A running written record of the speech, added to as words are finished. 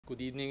Good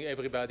evening,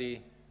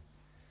 everybody.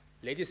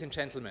 Ladies and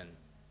gentlemen,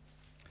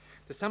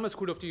 the Summer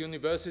School of the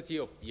University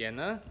of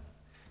Vienna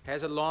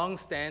has a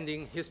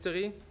long-standing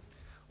history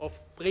of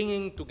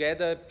bringing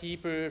together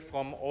people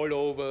from all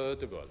over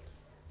the world.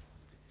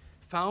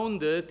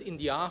 Founded in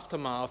the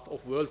aftermath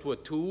of World War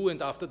II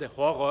and after the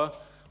horror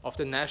of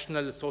the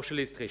National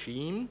Socialist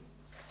regime,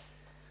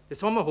 the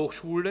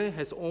Sommerhochschule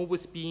has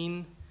always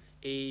been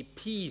a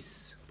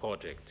peace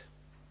project.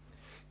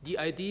 The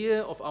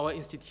idea of our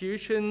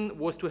institution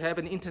was to have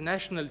an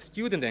international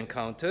student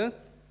encounter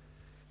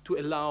to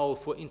allow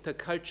for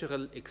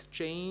intercultural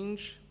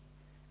exchange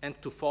and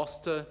to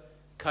foster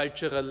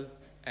cultural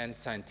and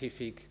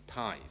scientific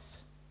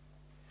ties.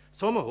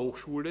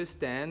 Sommerhochschule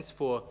stands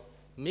for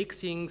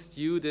mixing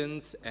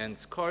students and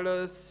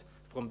scholars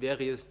from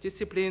various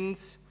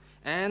disciplines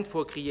and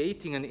for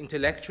creating an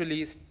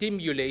intellectually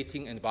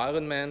stimulating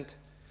environment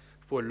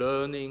for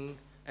learning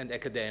and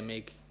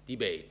academic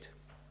debate.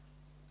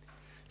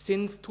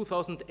 Since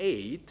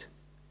 2008,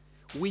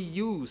 we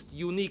used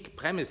unique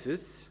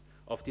premises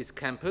of this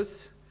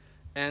campus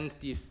and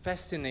the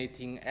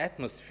fascinating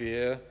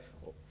atmosphere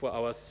for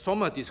our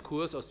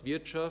Sommerdiscourse aus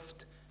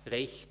Wirtschaft,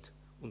 Recht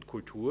und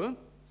Kultur.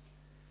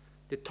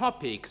 The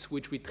topics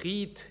which we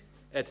treat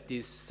at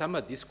this summer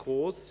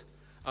discourse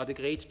are the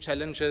great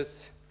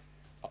challenges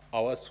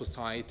our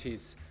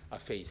societies are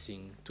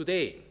facing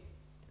today.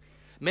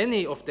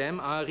 Many of them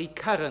are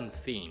recurrent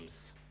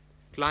themes: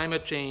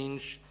 climate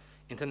change,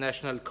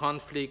 international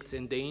conflicts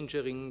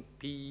endangering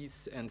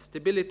peace and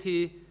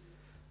stability,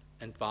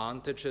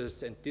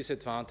 advantages and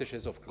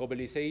disadvantages of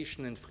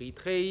globalization and free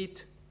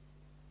trade,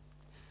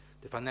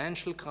 the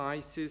financial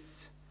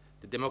crisis,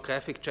 the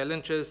demographic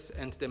challenges,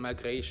 and the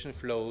migration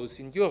flows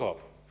in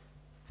Europe.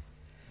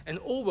 An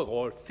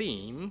overall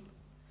theme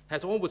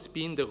has always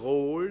been the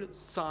role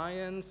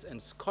science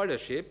and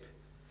scholarship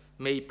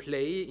may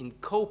play in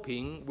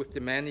coping with the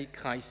many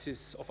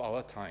crises of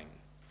our time.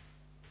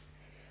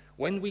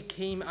 When we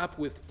came up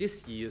with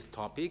this year's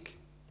topic,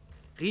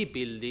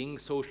 rebuilding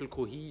social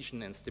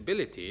cohesion and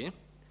stability,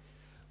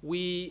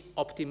 we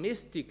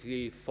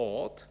optimistically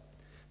thought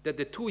that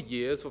the 2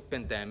 years of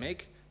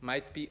pandemic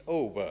might be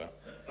over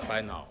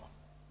by now.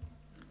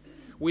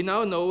 We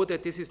now know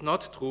that this is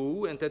not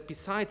true and that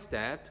besides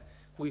that,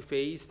 we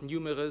face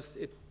numerous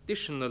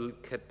additional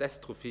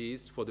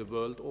catastrophes for the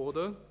world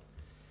order,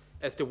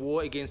 as the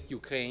war against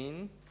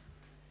Ukraine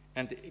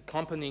and the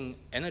accompanying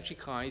energy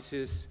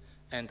crisis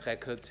and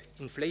record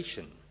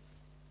inflation.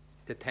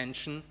 The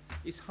tension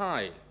is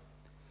high,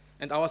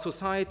 and our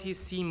societies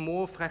seem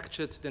more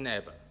fractured than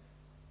ever.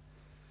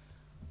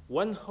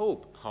 One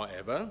hope,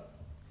 however,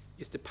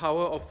 is the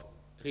power of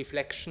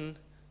reflection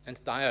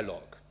and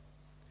dialogue.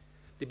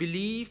 The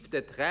belief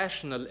that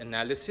rational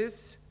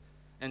analysis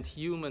and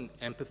human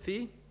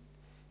empathy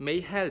may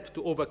help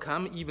to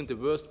overcome even the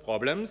worst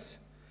problems,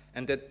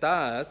 and that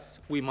thus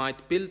we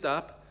might build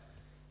up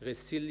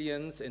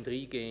resilience and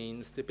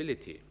regain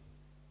stability.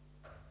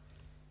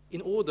 In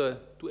order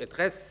to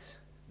address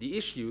the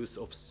issues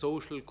of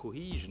social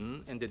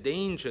cohesion and the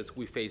dangers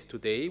we face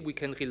today, we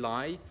can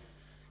rely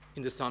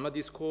in the summer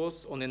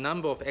discourse on a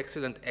number of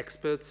excellent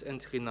experts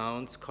and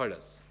renowned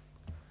scholars.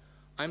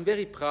 I'm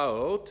very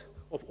proud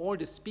of all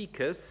the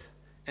speakers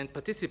and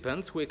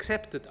participants who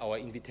accepted our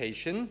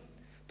invitation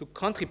to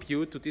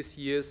contribute to this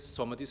year's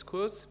summer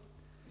discourse,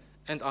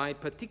 and I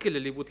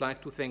particularly would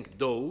like to thank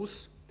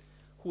those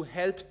who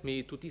helped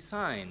me to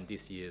design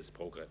this year's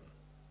program.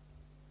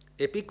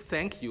 A big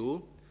thank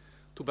you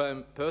to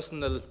my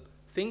personal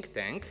think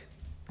tank,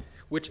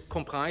 which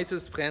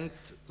comprises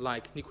friends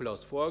like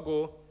Nikolaus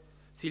Forgo,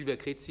 Silvia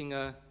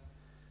Kritzinger,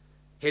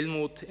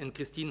 Helmut and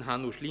Christine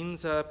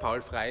Hanusch-Linser, Paul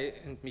Frey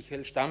and Michael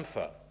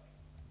Stampfer.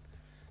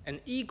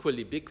 An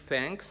equally big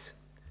thanks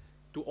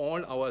to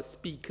all our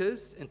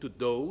speakers and to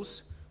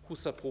those who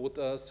support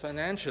us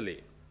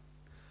financially.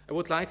 I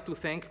would like to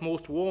thank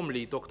most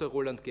warmly Dr.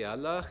 Roland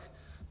Gerlach,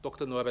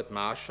 Dr. Norbert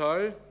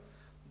Marschall,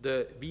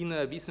 the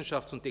Wiener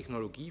Wissenschafts- und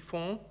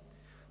Technologiefonds,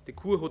 the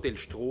Kurhotel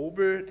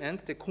Strobl, and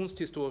the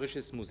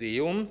Kunsthistorisches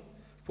Museum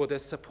for their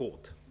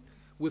support.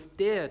 With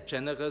their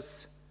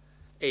generous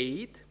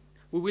aid,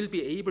 we will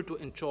be able to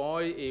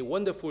enjoy a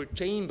wonderful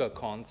chamber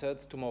concert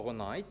tomorrow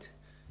night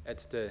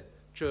at the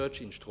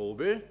church in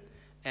Strobl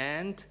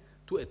and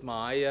to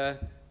admire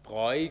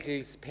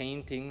Bruegel's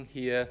painting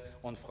here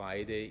on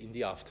Friday in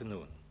the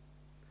afternoon.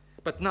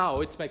 But now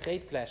it's my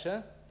great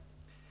pleasure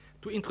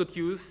to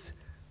introduce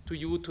to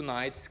you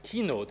tonight's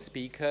keynote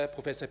speaker,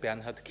 Professor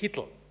Bernhard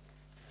Kittel.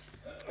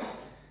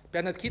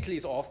 Bernhard Kittel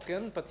is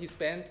Austrian, but he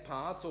spent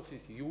parts of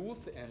his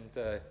youth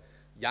and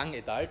young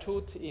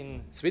adulthood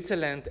in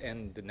Switzerland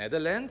and the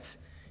Netherlands.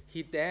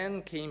 He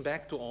then came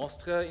back to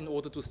Austria in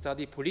order to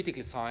study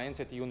political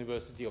science at the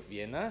University of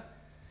Vienna,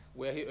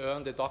 where he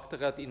earned a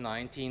doctorate in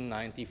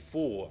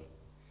 1994.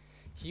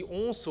 He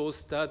also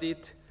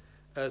studied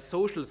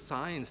social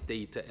science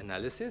data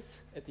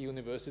analysis at the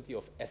University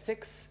of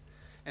Essex,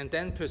 and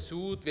then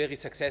pursued very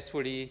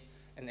successfully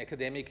an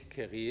academic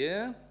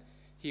career.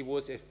 He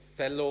was a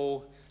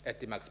fellow at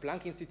the Max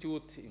Planck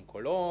Institute in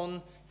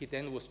Cologne. He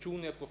then was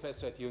junior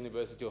professor at the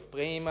University of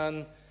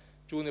Bremen,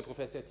 junior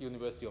professor at the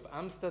University of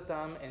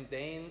Amsterdam, and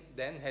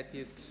then had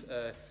his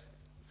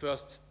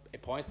first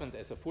appointment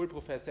as a full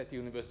professor at the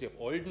University of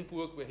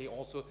Oldenburg, where he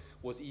also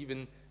was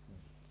even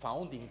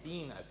founding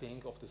dean, I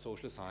think, of the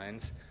social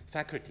science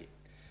faculty.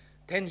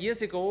 10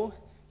 years ago,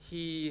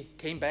 he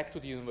came back to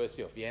the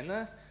University of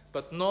Vienna,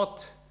 but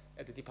not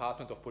at the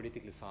Department of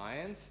Political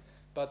Science,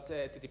 but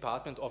at the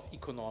Department of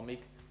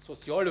Economic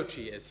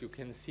Sociology, as you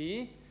can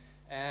see.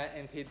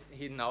 And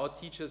he now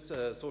teaches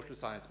social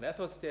science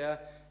methods there,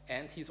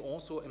 and he's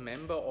also a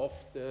member of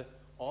the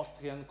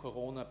Austrian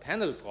Corona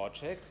Panel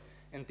Project,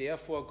 and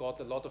therefore got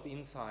a lot of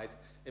insight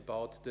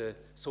about the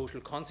social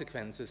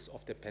consequences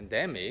of the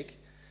pandemic,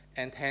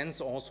 and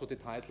hence also the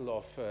title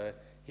of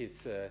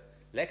his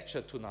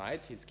lecture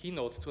tonight, his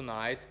keynote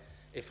tonight,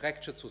 A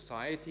Fractured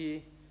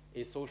Society,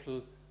 a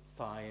Social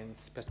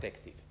Science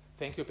Perspective.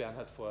 Thank you,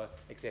 Bernhard, for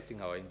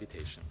accepting our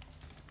invitation.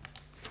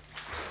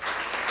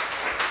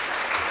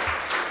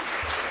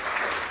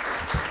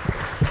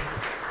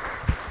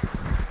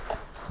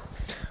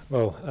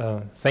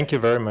 Well, thank you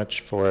very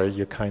much for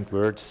your kind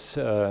words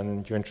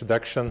and your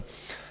introduction.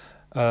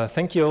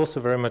 Thank you also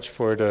very much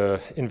for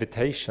the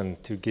invitation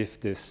to give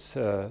this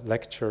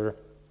lecture.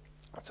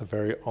 It's a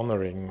very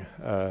honoring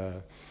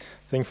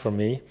thing for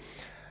me.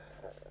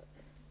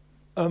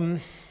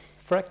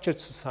 Fractured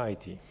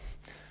Society.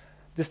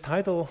 This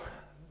title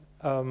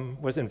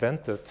was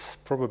invented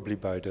probably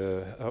by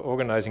the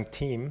organizing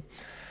team.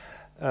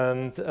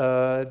 And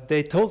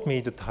they told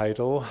me the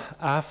title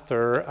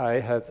after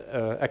I had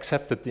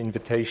accepted the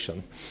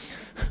invitation.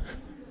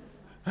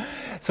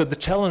 So the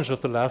challenge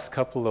of the last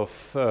couple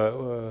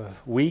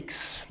of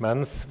weeks,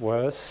 months,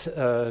 was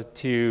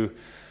to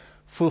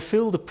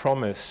fulfill the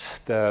promise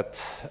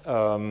that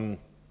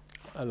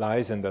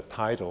lies in the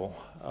title.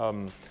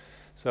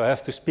 So I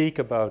have to speak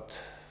about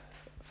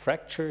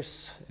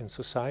fractures in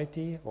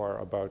society, or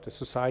about a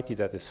society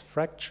that is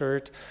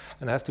fractured,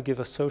 and I have to give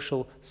a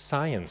social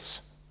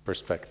science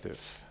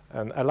perspective.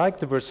 And I like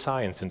the word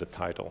science in the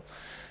title,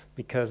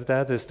 because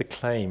that is the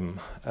claim,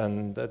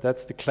 and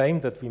that's the claim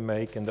that we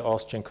make in the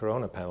Austrian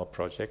Corona Panel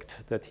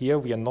Project, that here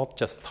we are not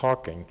just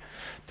talking,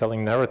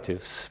 telling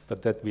narratives,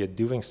 but that we are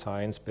doing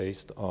science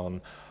based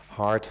on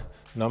hard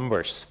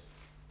numbers.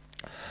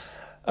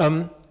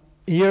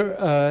 Here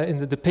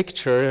in the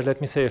picture,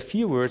 let me say a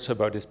few words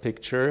about this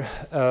picture.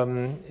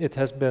 It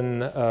has been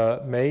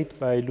made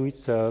by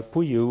Luisa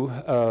Puyu,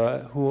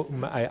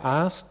 whom I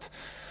asked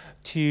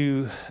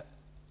to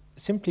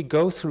simply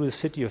go through the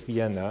city of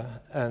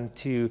Vienna and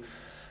to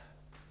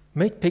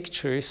make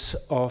pictures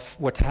of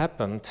what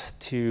happened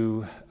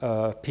to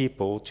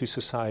people, to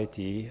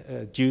society,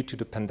 due to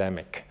the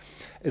pandemic.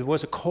 It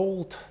was a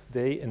cold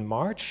day in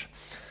March,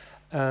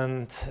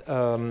 and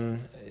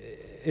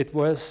it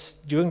was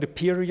during the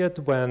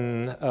period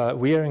when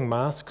wearing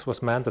masks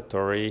was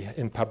mandatory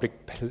in public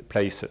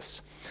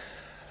places.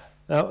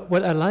 Now,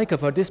 what I like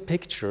about this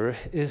picture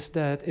is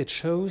that it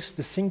shows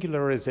the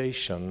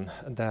singularization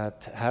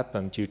that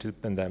happened due to the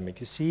pandemic.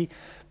 You see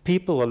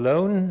people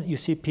alone, you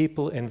see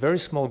people in very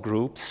small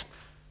groups,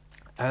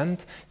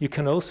 and you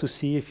can also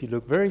see, if you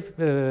look very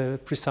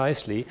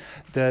precisely,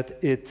 that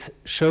it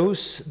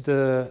shows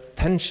the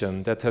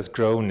tension that has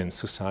grown in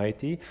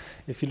society.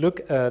 If you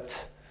look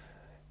at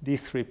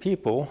these three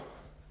people,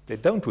 they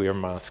don't wear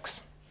masks.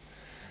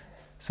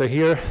 So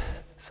here,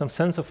 some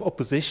sense of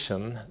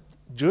opposition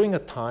during a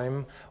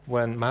time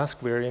when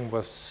mask wearing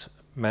was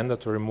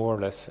mandatory more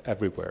or less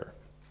everywhere.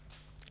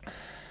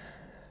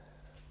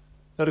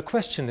 Now the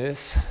question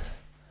is,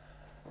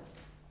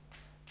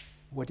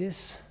 what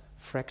is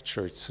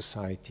fractured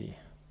society?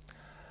 I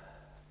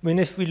mean,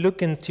 if we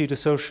look into the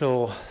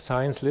social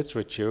science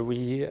literature,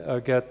 we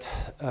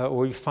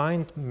we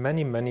find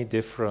many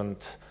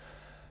different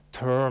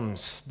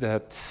terms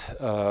that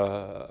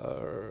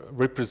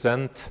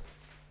represent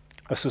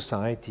a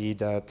society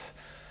that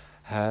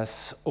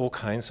has all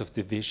kinds of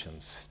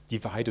divisions.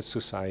 Divided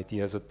society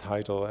as a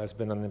title has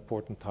been an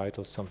important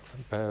title some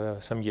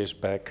years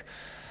back.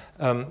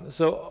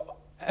 So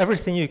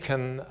everything you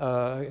can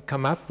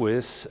come up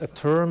with,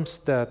 terms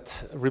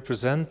that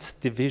represent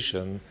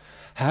division,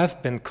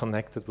 have been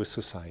connected with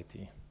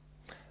society.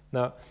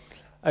 Now,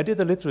 I did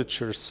a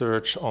literature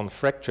search on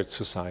fractured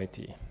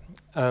society,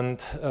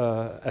 and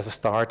as a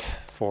start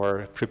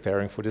for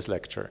preparing for this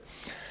lecture.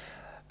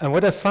 And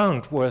what I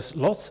found was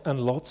lots and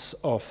lots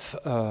of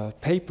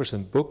papers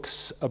and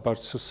books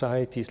about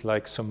societies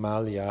like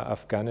Somalia,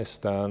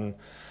 Afghanistan,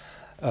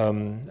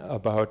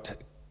 about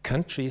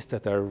countries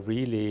that are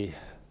really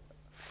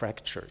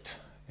fractured,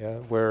 yeah,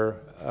 where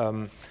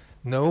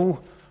no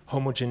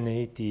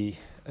homogeneity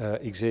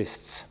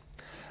exists.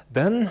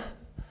 Then,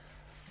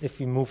 if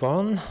we move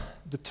on,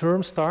 the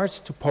term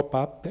starts to pop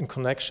up in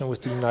connection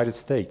with the United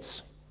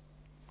States.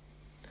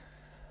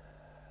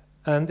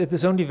 And it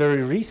is only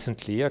very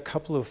recently, a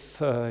couple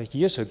of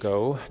years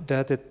ago,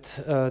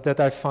 that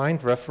I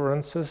find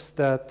references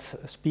that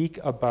speak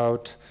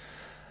about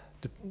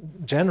the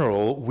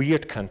general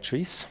weird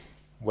countries,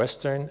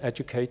 Western,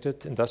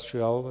 educated,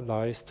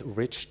 industrialized,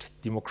 rich,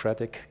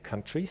 democratic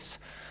countries,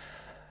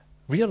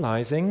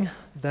 realizing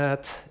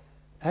that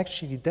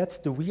actually that's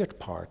the weird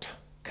part.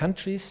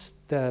 Countries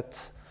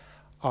that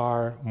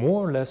are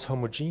more or less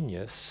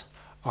homogeneous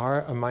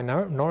are a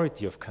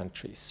minority of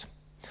countries.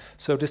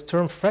 So this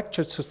term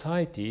fractured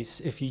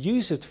societies, if you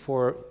use it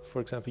for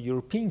example,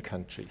 European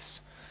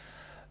countries,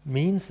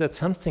 means that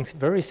something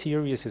very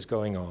serious is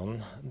going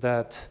on,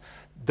 that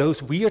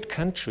those weird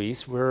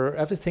countries where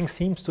everything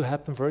seems to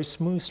happen very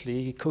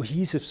smoothly,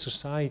 cohesive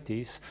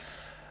societies,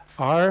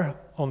 are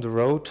on the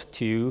road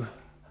to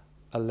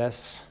a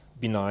less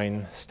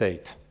benign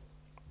state.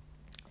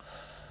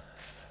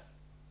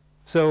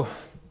 So,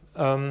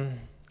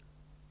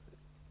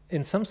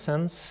 in some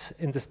sense,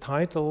 in this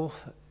title,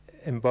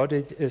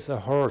 embodied is a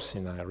horror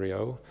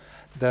scenario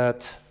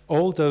that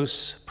all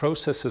those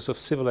processes of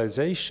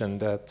civilization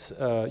that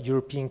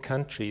European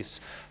countries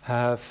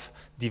have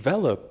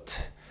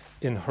developed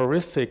in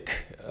horrific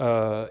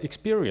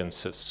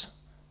experiences.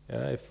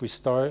 If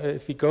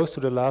we go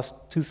through the last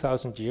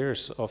 2,000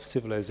 years of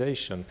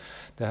civilization,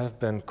 there have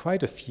been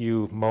quite a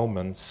few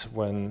moments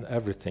when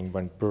everything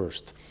went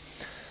burst.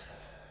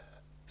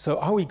 So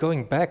are we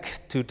going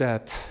back to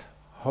that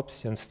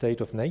Hobbesian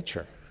state of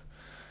nature?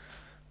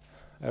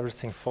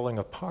 Everything falling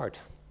apart?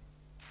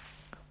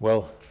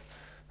 Well,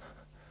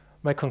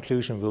 my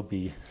conclusion will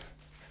be,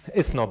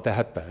 it's not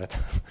that bad.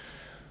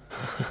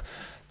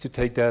 To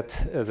take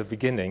that as a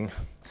beginning.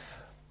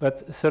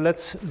 But so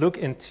let's look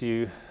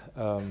into,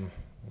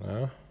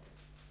 no,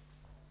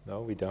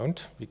 we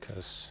don't,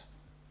 because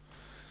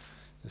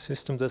the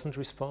system doesn't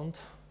respond.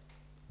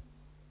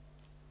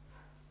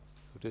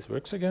 So this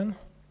works again,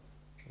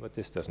 but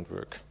this doesn't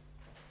work.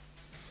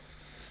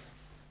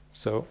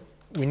 So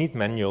we need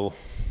manual.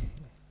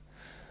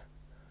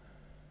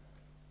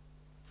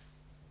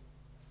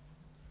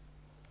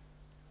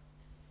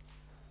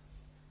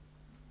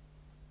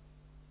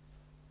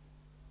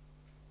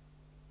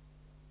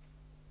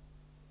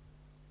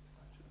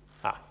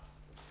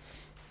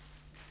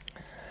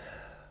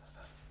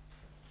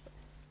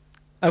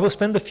 I will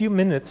spend a few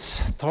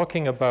minutes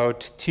talking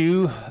about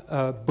two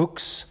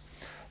books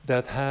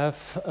that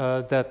have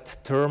that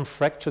term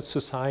fractured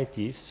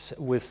societies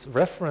with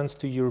reference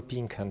to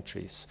European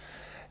countries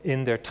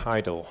in their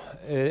title.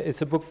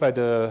 It's a book by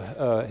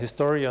the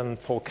historian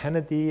Paul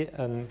Kennedy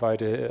and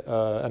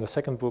a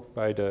second book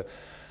by the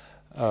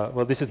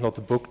well, this is not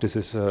a book, this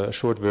is a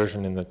short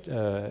version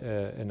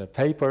in a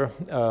paper,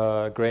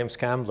 Graham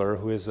Scambler,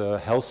 who is a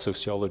health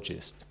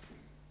sociologist.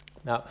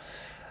 Now,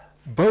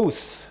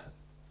 both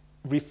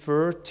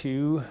refer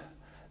to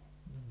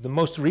the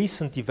most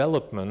recent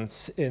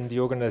developments in the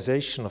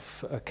organization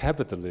of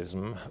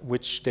capitalism,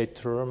 which they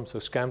term, so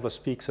Scambler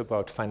speaks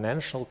about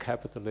financial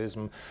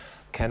capitalism,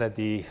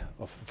 Kennedy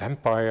of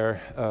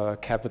vampire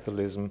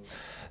capitalism.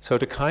 So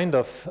the kind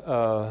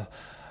of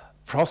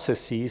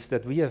processes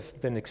that we have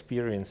been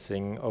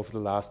experiencing over the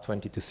last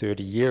 20 to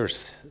 30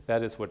 years,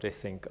 that is what they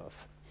think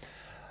of.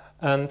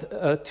 And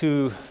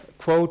to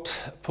quote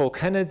Paul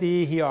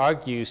Kennedy, he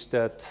argues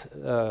that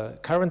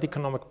current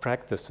economic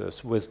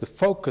practices with the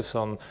focus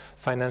on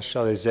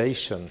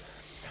financialization,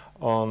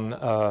 on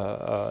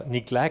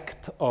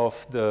neglect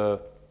of the,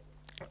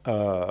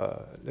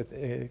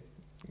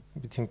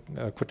 between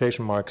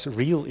quotation marks,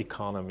 real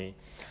economy,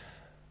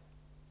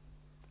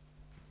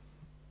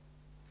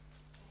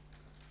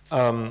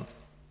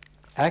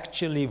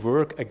 actually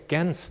work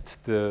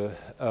against the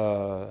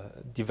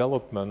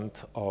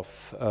development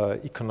of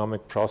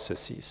economic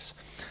processes.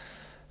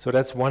 So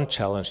that's one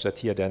challenge that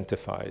he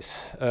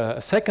identifies.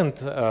 A second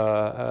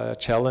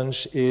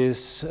challenge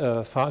is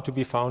to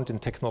be found in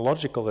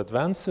technological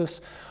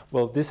advances.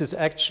 Well, this is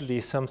actually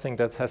something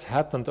that has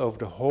happened over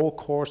the whole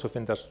course of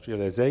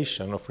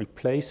industrialization, of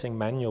replacing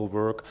manual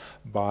work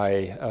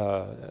by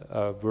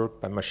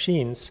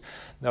machines.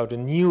 Now, the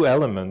new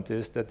element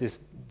is that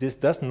this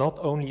does not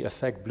only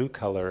affect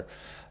blue-collar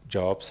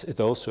jobs, it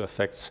also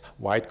affects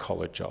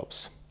white-collar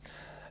jobs.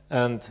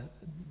 And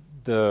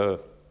the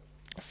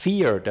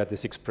fear that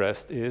is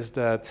expressed is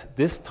that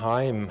this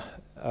time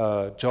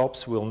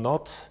jobs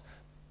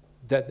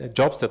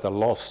that are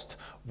lost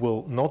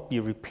will not be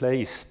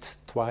replaced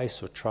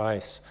twice or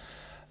thrice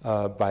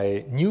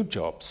by new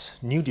jobs,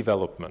 new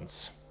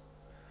developments,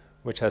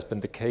 which has been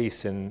the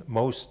case in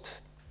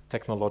most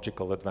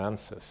technological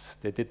advances.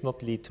 They did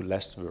not lead to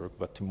less work,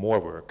 but to more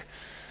work.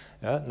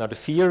 Now the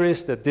fear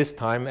is that this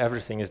time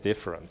everything is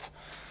different.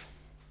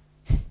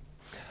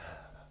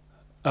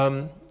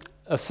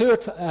 A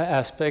third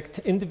aspect,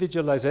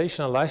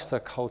 individualization and lifestyle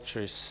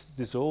cultures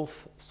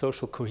dissolve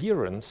social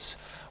coherence.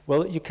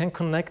 Well, you can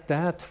connect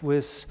that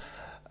with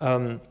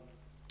a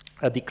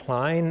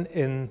decline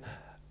in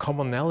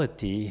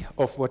commonality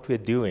of what we're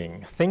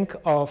doing. Think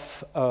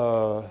of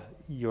for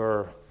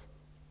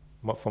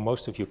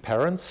most of you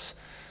parents,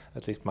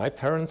 at least my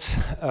parents,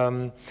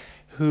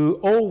 who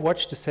all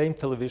watch the same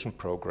television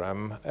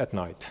program at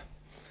night.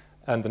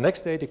 And the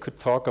next day they could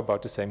talk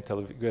about the same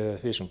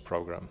television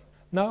program.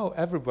 Now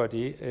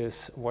everybody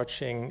is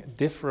watching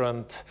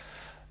different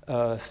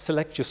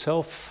select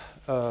yourself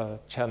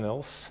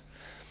channels.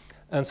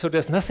 And so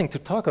there's nothing to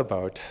talk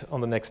about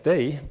on the next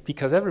day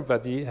because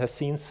everybody has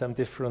seen some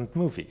different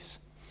movies.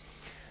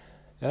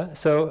 Yeah?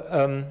 So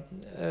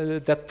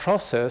that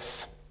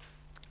process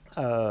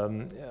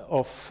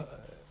of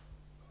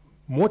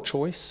more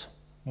choice,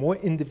 more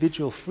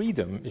individual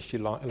freedom, if you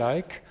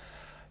like,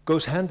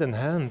 goes hand in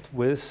hand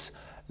with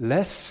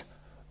less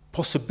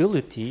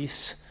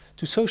possibilities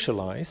to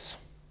socialize.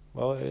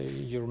 Well,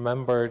 you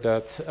remember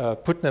that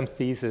Putnam's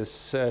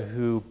thesis,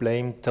 who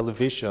blamed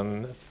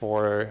television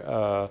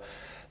for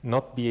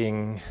not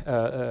being,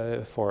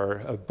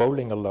 for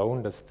bowling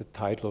alone, that's the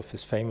title of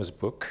his famous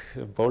book.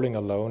 Bowling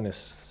alone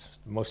is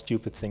the most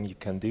stupid thing you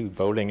can do.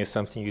 Bowling is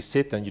something you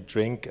sit and you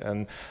drink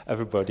and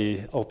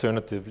everybody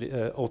alternates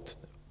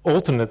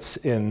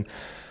in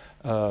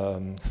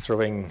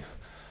throwing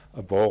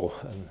a ball.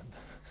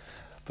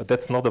 But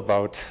that's not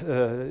about,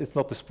 it's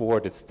not the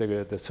sport, it's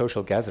the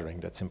social gathering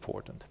that's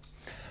important.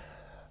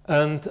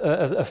 And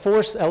as a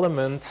fourth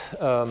element,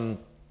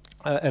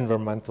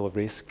 environmental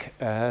risk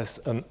as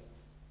an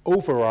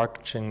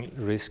overarching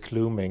risk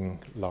looming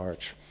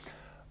large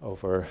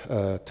over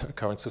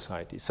current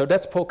society. So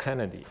that's Paul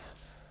Kennedy.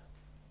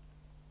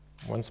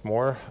 Once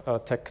more,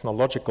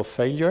 technological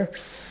failure.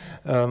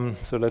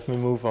 So let me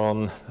move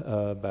on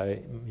by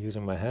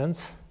using my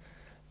hands.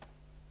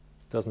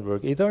 Doesn't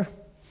work either.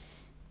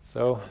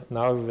 So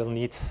now we will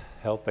need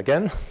help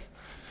again.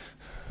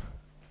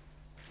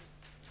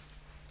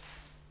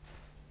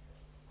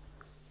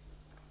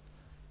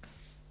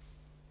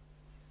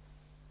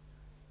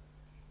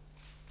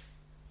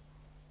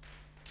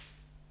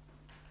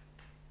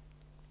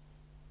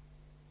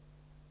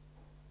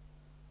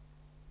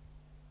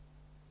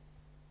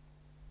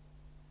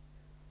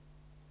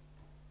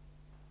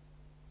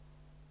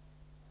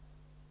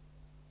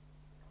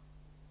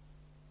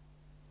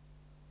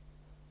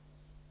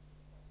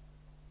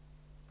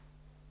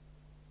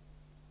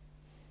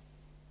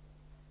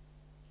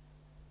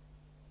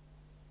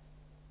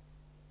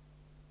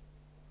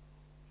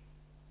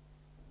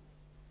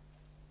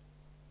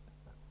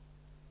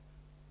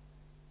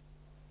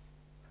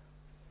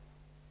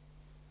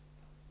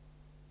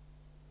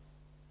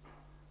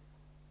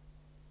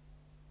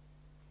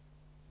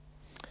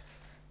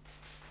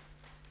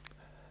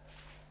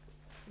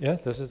 Yeah,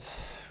 does it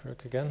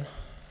work again?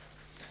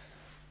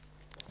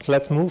 So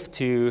let's move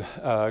to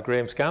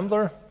Graham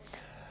Scambler.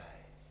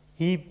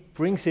 He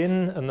brings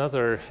in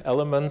another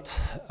element,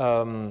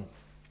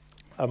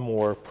 a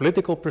more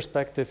political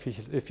perspective,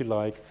 if you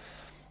like,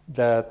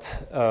 that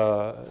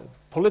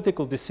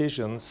political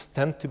decisions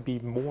tend to be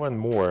more and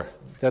more,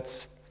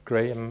 that's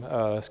Graham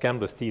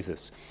Scambler's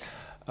thesis,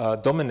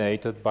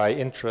 dominated by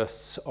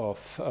interests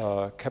of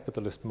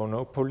capitalist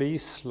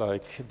monopolies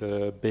like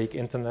the big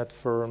internet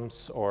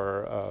firms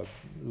or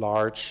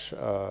large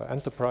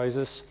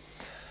enterprises.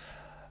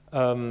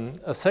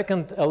 A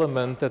second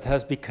element that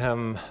has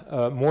become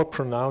more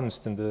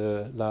pronounced in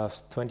the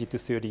last 20 to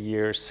 30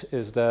 years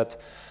is that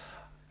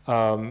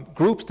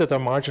groups that are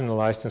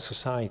marginalized in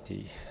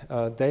society,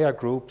 they are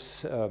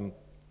groups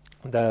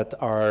that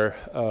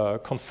are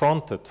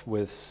confronted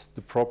with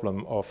the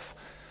problem of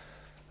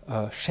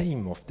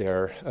shame of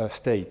their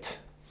state.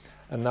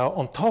 And now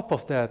on top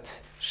of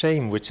that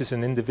shame, which is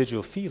an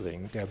individual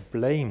feeling, they're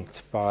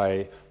blamed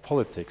by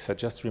politics. I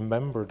just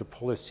remember the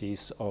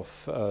policies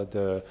of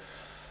the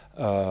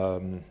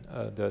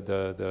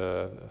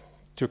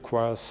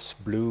turquoise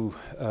blue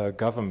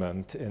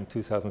government in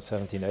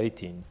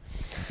 2017-18.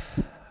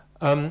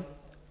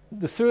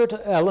 The third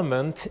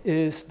element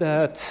is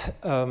that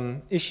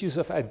issues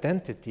of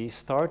identity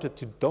started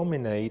to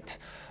dominate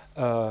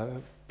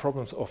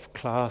problems of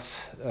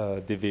class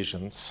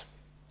divisions,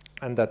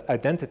 and that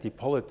identity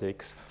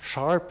politics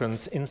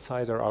sharpens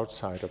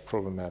insider-outsider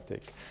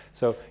problematic.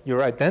 So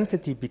your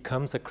identity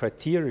becomes a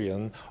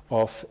criterion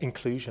of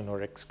inclusion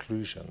or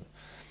exclusion.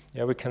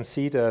 Yeah, we can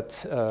see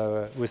that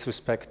with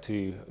respect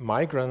to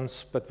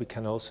migrants, but we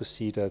can also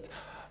see that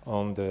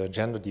on the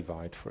gender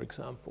divide, for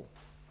example.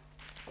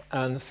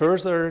 And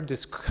further,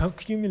 this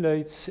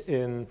accumulates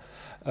in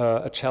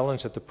a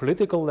challenge at the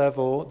political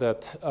level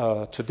that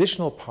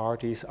traditional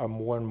parties are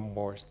more and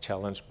more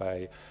challenged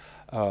by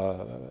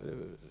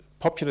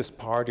populist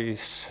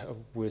parties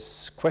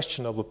with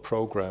questionable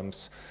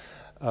programs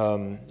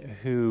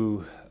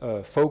who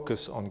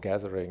focus on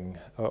gathering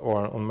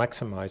or on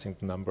maximizing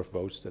the number of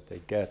votes that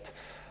they get.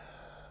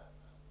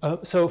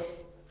 So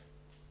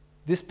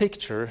this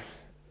picture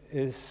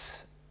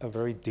is a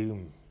very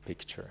doom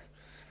picture.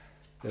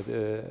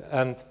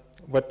 And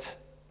what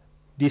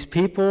these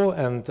people,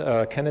 and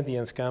Kennedy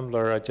and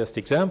Scambler are just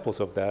examples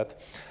of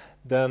that,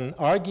 then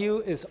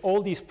argue is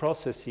all these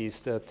processes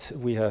that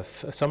we have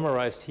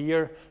summarized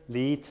here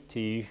lead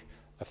to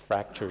a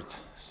fractured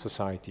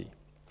society.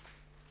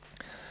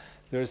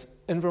 There's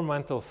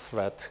environmental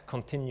threat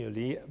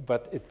continually,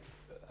 but it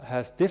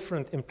has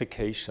different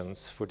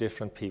implications for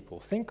different people.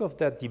 Think of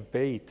that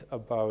debate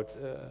about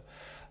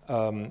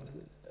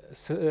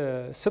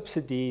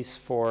subsidies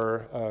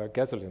for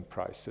gasoline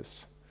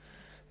prices.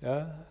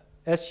 Yeah?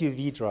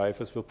 SUV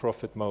drivers will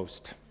profit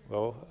most.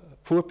 Well,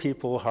 poor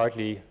people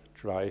hardly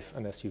drive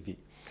an SUV.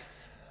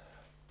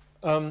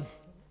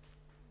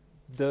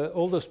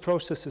 All those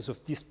processes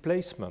of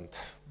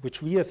displacement,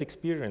 which we have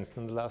experienced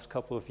in the last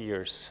couple of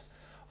years,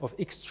 of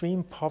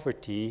extreme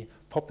poverty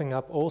popping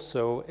up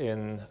also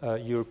in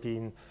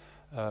European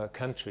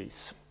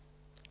countries.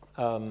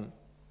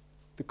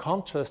 The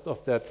contrast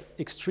of that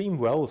extreme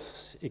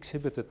wealth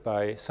exhibited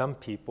by some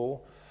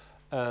people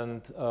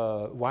and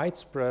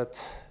widespread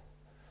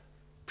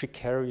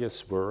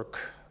precarious work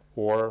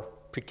or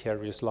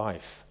precarious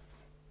life.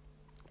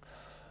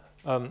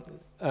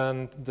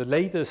 And the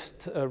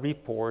latest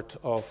report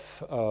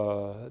of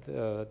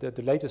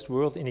the latest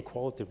World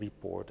Inequality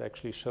Report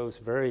actually shows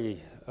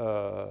very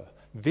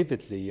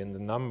vividly in the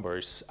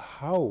numbers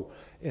how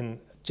in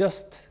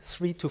just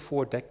 3 to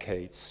 4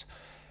 decades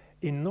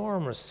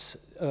enormous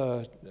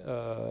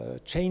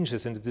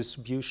changes in the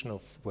distribution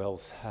of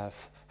wealth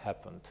have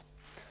happened.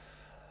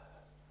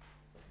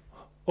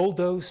 All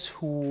those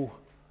who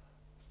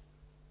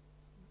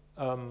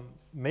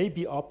may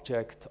be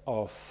object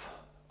of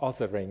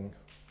othering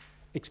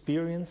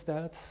experience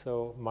that,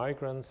 so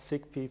migrants,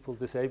 sick people,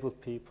 disabled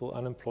people,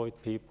 unemployed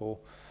people.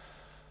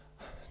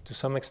 To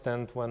some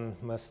extent, one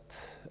must,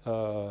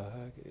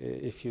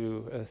 if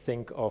you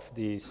think of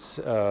these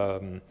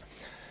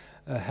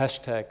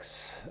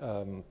hashtags,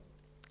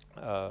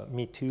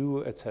 Me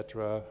Too,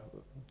 etc.,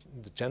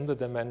 the gender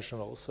dimension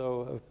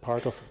also a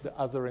part of the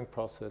othering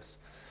process.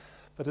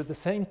 But at the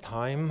same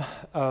time,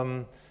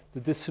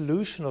 the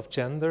dissolution of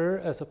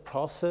gender as a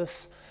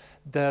process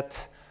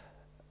that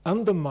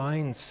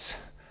undermines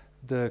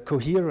the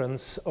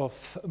coherence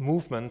of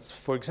movements,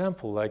 for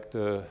example, like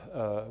the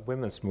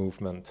women's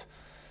movement.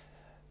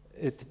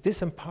 It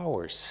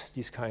disempowers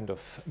these kind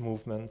of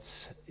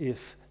movements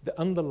if the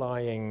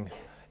underlying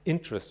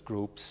interest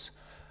groups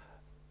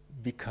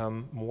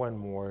become more and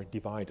more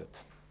divided.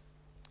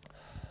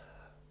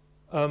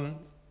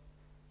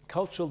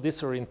 Cultural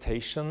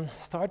disorientation,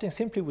 starting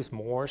simply with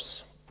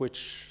Morse,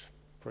 which,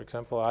 for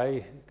example,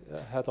 I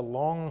had a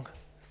long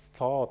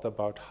thought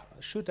about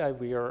should I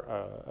wear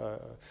a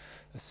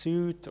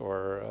suit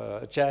or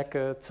a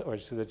jacket, or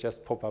should I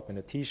just pop up in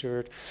a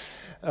t-shirt?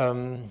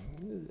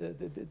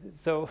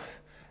 So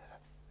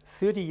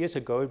 30 years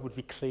ago, it would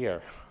be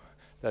clear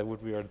that I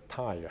would wear a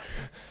tie.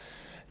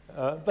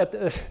 But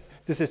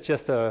this is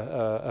just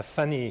a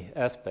funny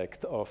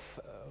aspect of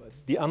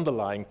the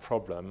underlying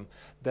problem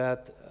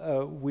that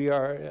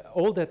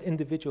all that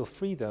individual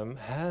freedom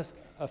has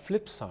a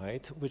flip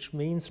side, which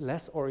means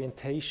less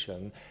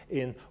orientation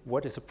in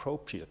what is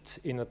appropriate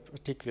in a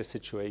particular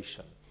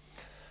situation.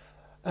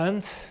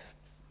 And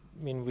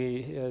I mean,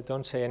 we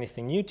don't say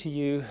anything new to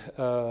you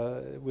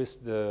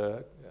with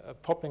the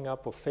popping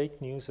up of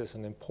fake news as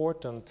an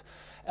important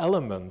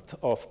element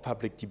of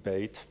public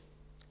debate.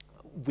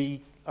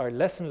 We are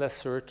less and less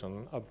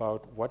certain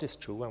about what is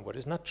true and what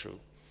is not true.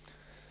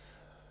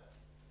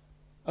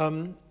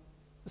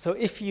 So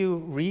if you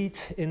read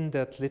in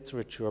that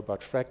literature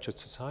about fractured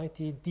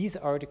society, these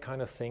are the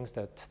kind of things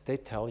that they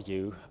tell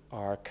you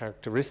are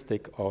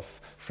characteristic of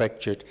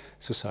fractured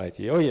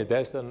society. Oh yeah,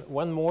 there's then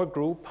one more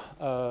group,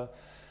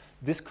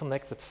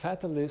 disconnected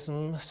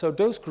fatalism. So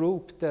those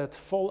groups that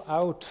fall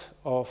out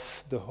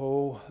of the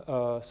whole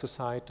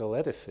societal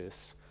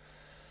edifice,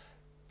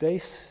 they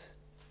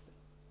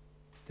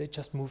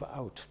just move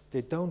out.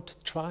 They don't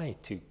try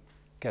to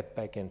get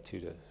back into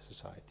the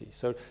society.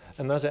 So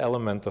another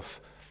element of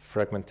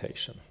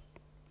fragmentation.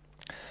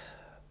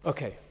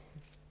 Okay,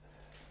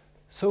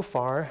 so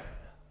far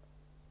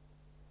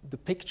the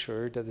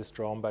picture that is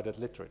drawn by that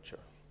literature.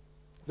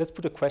 Let's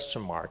put a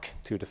question mark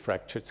to the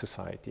fractured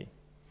society.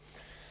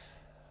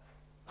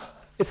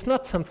 It's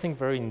not something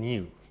very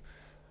new.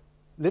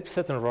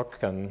 Lipset and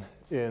Rotkin,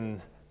 in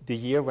the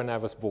year when I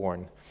was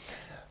born,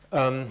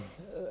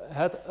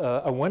 had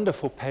a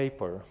wonderful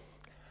paper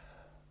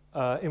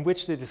in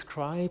which they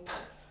describe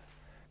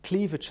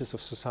cleavages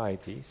of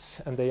societies,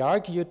 and they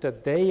argued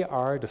that they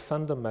are the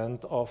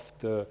fundament of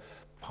the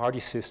party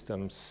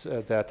systems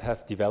that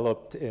have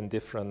developed in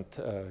different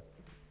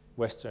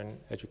Western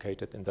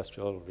educated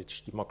industrial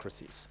rich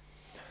democracies.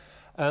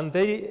 And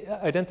they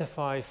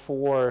identify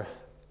 4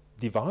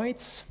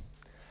 divides,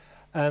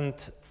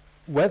 and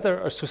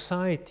whether a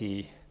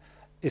society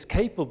is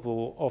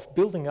capable of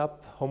building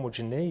up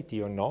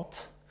homogeneity or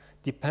not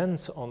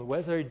depends on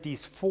whether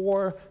these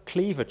 4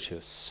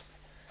 cleavages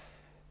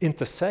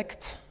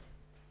intersect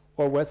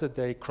or whether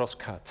they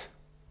cross-cut.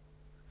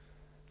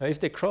 Now, if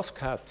they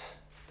cross-cut,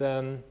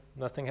 then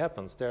nothing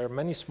happens. There are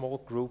many small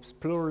groups,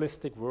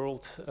 pluralistic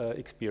world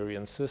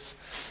experiences,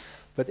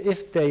 but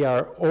if they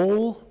are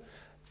all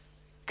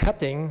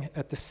cutting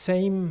at the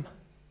same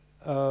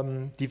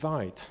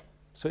divide,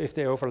 so if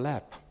they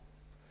overlap,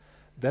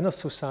 then a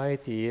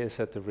society is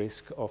at the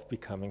risk of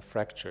becoming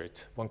fractured,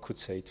 one could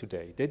say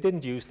today. They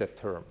didn't use that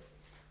term.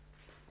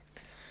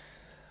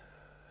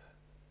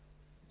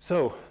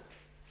 So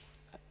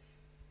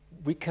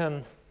we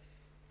can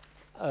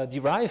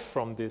derive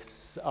from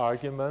this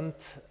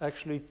argument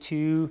actually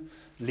 2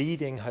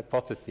 leading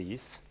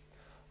hypotheses.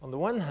 On the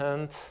one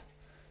hand,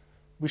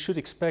 we should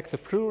expect a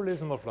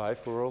pluralism of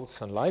life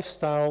worlds and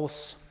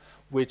lifestyles,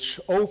 which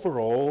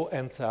overall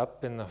ends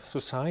up in a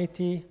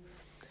society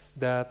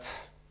that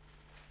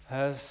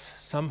has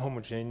some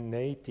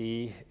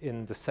homogeneity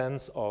in the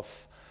sense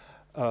of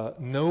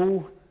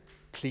no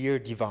clear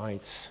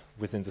divides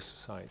within the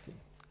society.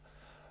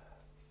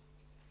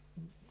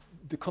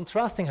 The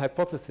contrasting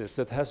hypothesis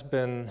that has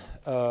been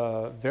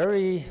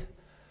very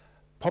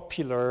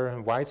popular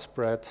and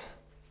widespread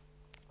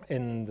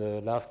in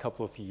the last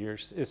couple of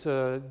years is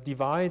a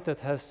divide that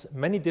has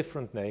many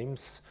different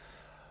names.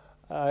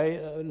 I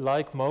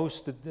like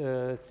most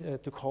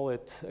to call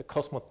it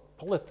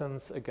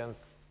cosmopolitans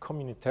against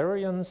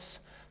communitarians.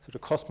 So the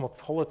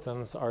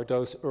cosmopolitans are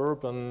those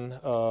urban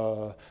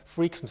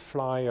frequent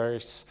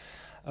flyers,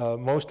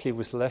 mostly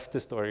with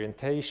leftist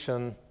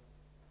orientation,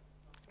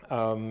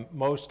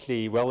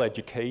 mostly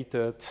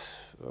well-educated,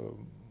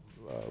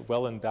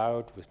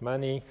 well-endowed with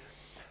money.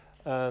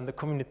 And the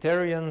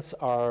communitarians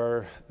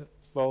are,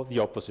 well, the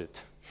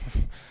opposite.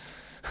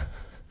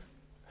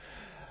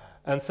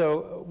 And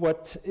so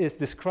what is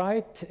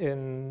described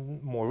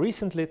in more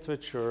recent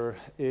literature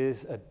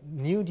is a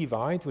new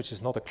divide, which is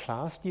not a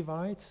class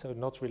divide, so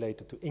not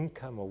related to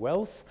income or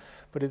wealth,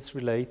 but it's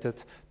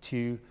related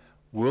to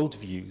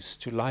worldviews,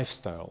 to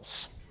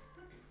lifestyles.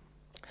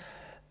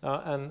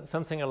 And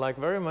something I like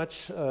very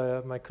much,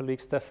 my colleague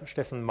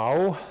Stefan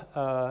Mau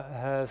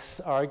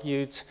has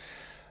argued,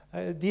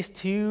 these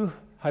two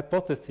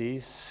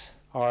hypotheses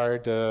are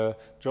the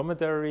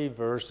dromedary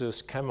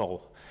versus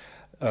camel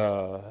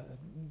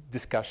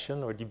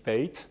discussion or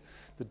debate.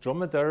 The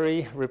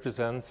dromedary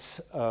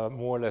represents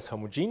more or less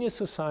homogeneous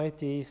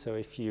society. So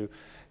if you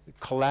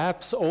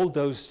collapse all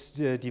those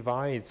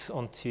divides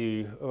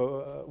onto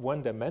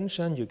one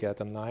dimension, you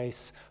get a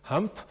nice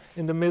hump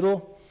in the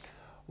middle.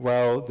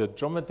 Well, the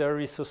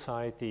dromedary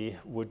society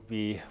would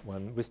be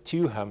one with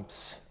two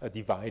humps, a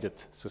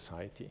divided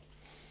society.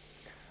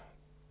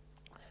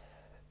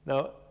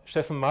 Now,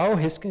 Stefan Mau,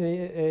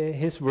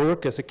 his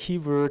work as a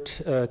keyword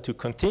to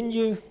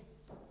continue.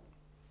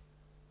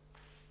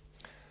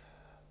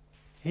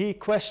 He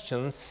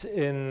questions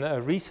in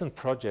recent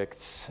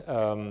projects,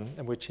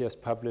 which he has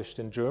published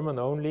in German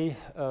only,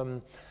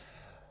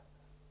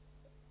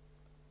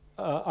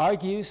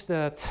 argues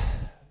that,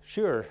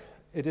 sure,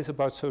 it is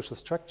about social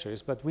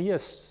structures, but we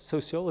as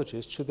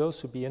sociologists should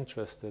also be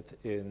interested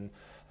in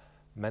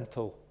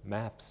mental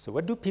maps. So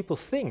what do people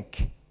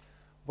think?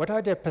 What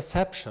are their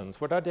perceptions?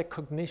 What are their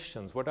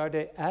cognitions? What are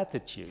their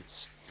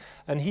attitudes?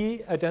 And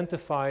he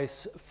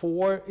identifies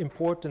four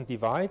important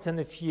divides, and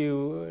if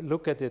you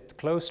look at it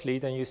closely,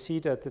 then you see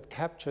that it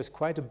captures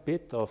quite a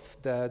bit of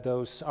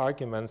those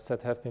arguments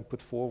that have been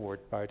put forward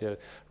by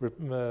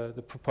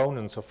the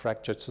proponents of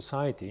fractured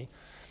society.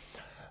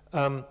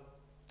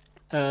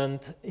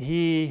 And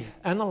he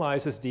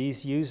analyzes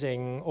these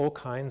using all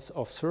kinds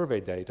of survey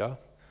data,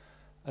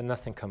 and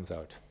nothing comes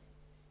out.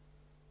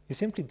 He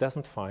simply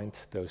doesn't find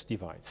those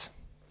divides.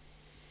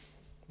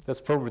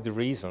 That's probably the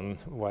reason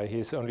why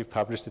he's only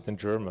published it in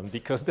German,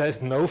 because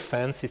there's no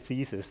fancy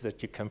thesis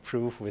that you can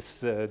prove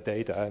with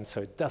data, and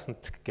so it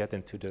doesn't get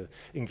into the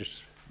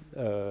English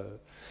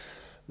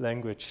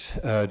language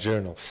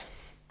journals.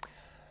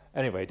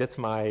 Anyway, that's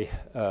my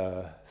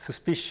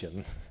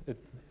suspicion. It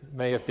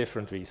may have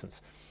different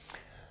reasons.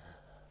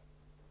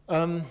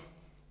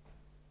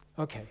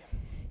 Okay.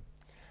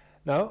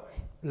 Now,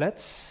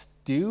 let's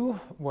do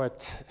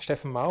what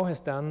Stefan Mau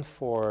has done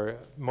for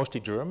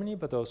mostly Germany,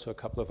 but also a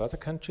couple of other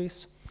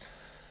countries.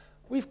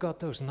 We've got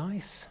those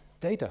nice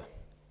data.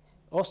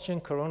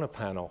 Austrian Corona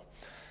panel.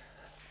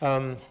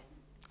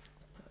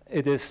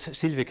 It is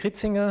Silvia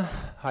Kritzinger,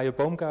 Hajo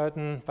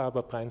Baumgarten,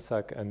 Barbara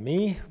Breinsack, and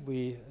me.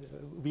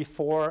 We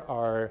four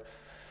are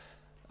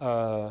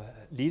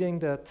leading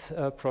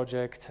that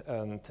project,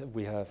 and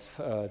we have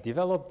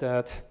developed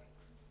that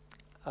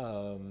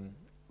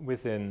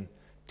within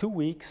 2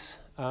 weeks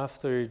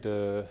after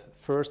the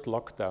first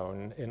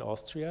lockdown in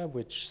Austria,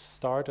 which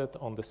started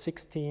on the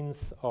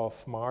 16th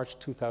of March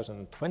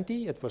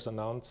 2020. It was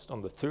announced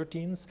on the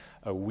 13th,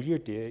 a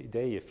weird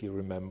day if you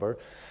remember.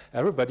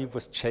 Everybody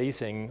was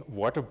chasing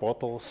water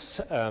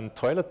bottles and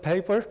toilet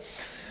paper.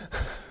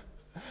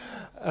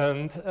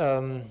 And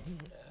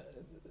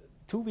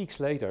 2 weeks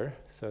later,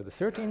 so the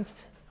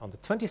 13th, on the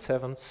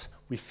 27th,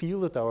 we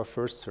fielded our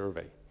first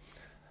survey.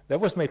 That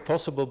was made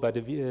possible by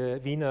the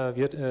Wiener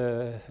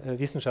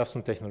Wissenschafts-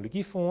 und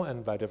Technologiefonds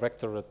and by the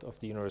Rectorate of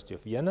the University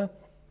of Vienna.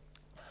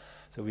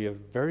 So we are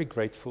very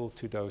grateful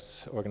to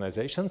those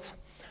organizations.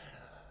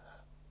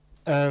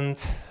 And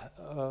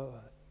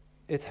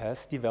it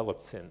has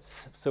developed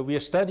since. So we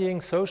are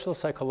studying social,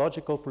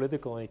 psychological,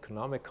 political, and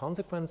economic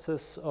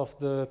consequences of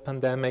the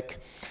pandemic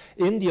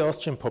in the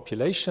Austrian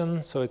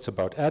population. So it's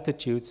about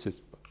attitudes,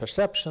 it's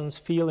perceptions,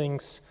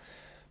 feelings,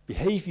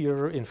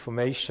 behavior,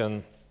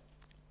 information,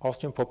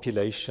 Austrian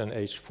population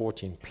aged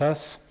 14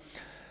 plus.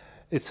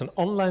 It's an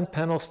online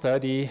panel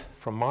study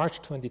from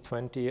March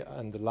 2020,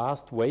 and the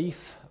last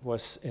wave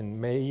was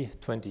in May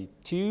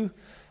 22,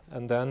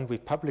 and then we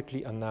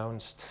publicly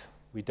announced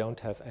we don't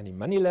have any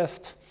money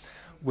left,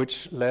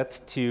 which led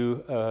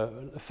to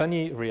a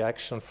funny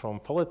reaction from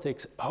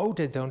politics. Oh,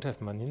 they don't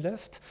have money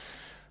left?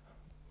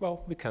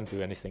 Well, we can't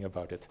do anything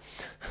about it.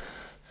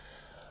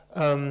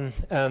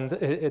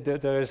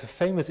 There is a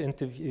famous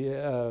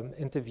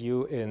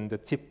interview in the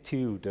Tip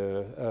 2,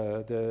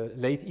 the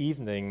late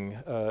evening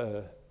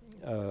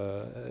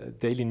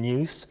daily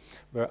news,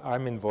 where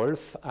Armin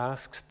Wolf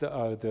asks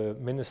the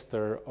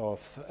Minister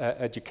of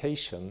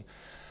Education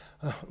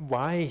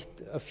why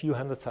a few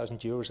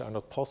 €100,000 are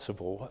not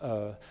possible.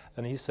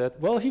 And he said,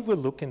 well, he will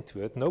look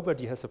into it.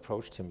 Nobody has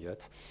approached him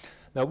yet.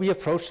 Now, we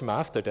approached him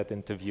after that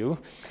interview.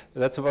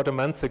 That's about a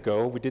month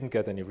ago. We didn't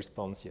get any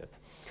response yet.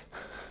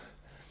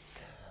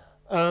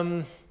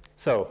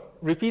 So,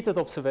 repeated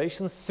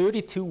observations,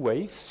 32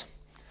 waves,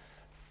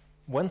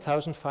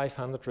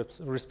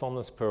 1,500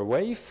 respondents per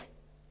wave.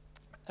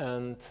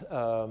 And,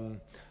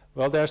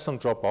 well, there are some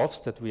drop-offs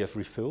that we have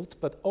refilled,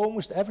 but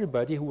almost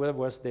everybody who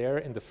was there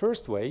in the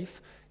first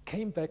wave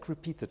came back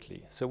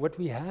repeatedly. So what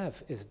we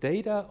have is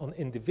data on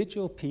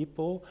individual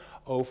people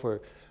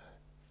over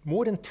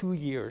more than 2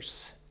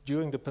 years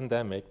during the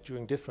pandemic,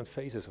 during different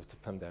phases of the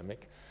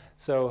pandemic.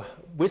 So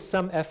with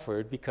some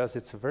effort, because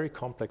it's a very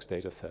complex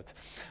data set,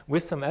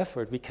 with some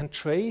effort, we can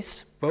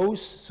trace both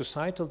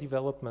societal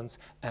developments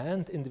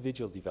and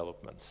individual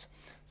developments.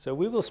 So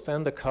we will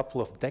spend a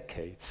couple of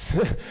decades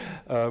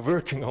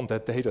working on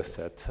that data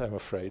set, I'm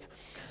afraid.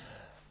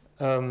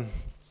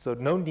 So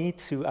no need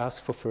to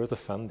ask for further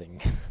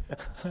funding.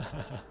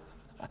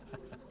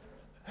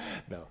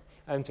 No,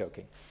 I'm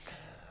joking.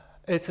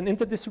 It's an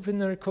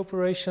interdisciplinary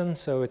cooperation,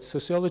 so it's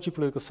sociology,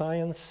 political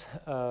science,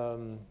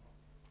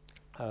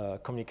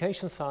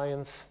 communication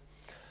science.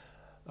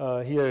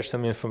 Here's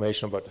some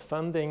information about the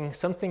funding.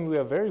 Something we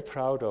are very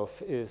proud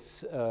of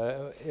is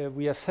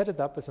we have set it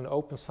up as an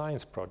open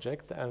science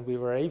project, and we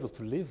were able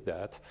to live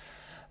that.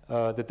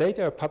 The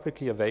data are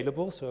publicly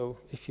available, so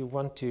if you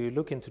want to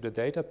look into the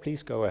data,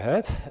 please go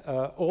ahead.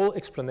 All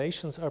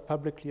explanations are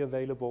publicly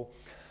available,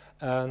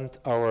 and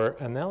our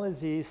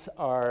analyses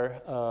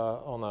are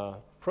on a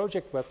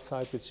project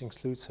website, which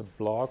includes a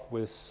blog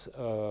with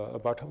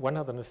about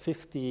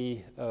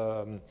 150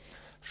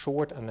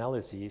 short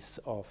analyses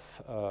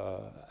of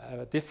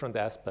different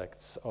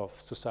aspects of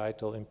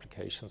societal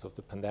implications of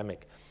the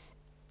pandemic.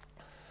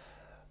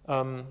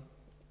 Well,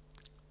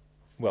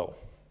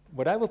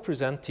 what I will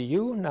present to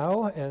you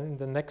now in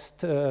the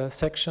next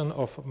section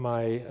of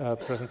my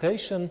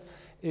presentation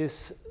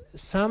is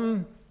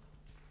some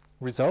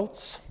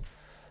results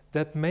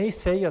that may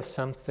say us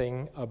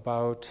something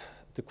about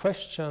the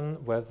question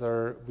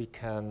whether we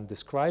can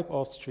describe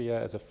Austria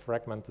as a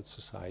fragmented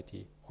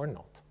society or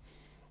not.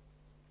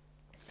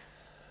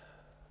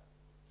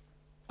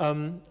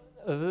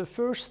 The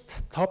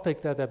first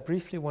topic that I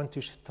briefly want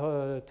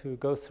to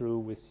go through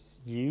with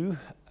you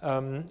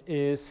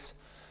is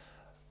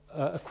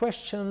a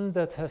question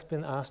that has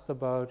been asked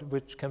about,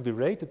 which can be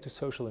related to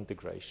social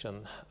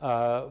integration,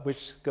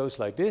 which goes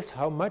like this: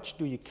 how much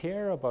do you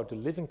care about the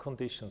living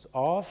conditions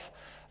of?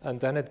 And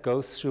then it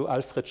goes through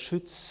Alfred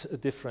Schütz's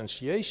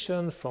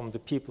differentiation from the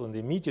people in the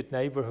immediate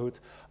neighborhood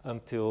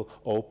until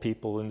all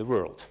people in the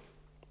world.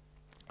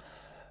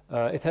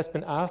 It has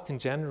been asked in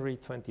January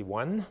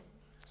 21.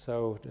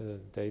 So the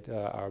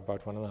data are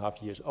about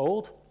 1.5 years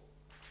old.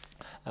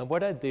 And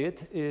what I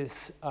did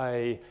is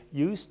I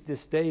used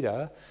this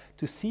data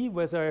to see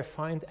whether I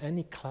find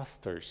any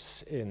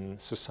clusters in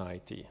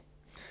society.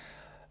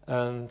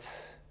 And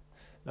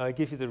now I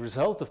give you the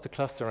result of the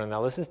cluster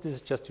analysis. This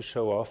is just to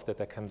show off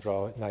that I can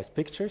draw nice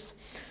pictures.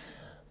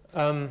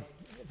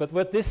 But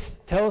what this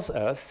tells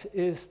us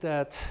is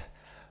that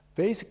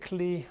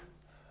basically,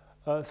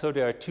 so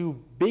there are two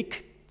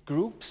big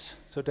groups,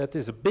 so that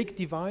is a big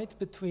divide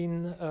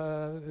between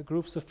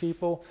groups of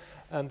people,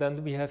 and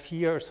then we have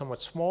here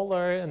somewhat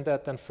smaller, and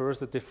that then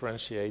further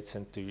differentiates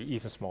into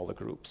even smaller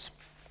groups.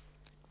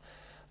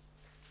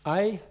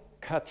 I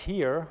cut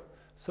here,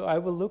 so I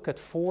will look at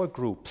 4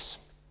 groups,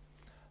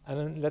 and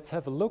then let's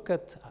have a look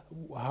at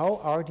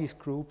how are these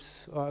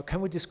groups, can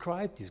we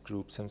describe these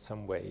groups in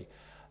some way?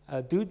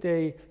 Do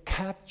they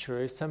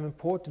capture some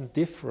important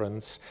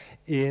difference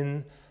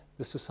in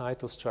the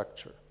societal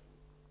structure?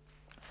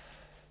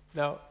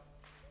 Now,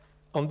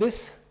 on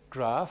this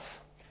graph,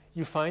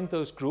 you find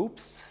those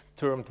groups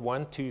termed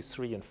 1, 2,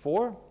 3, and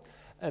 4.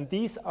 And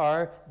these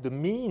are the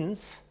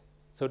means,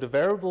 so the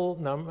variable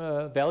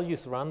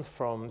values run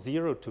from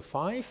 0 to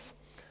 5.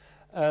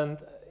 And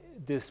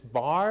this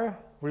bar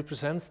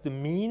represents the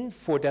mean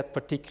for that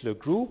particular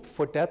group,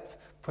 for that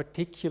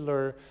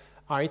particular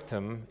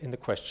item in the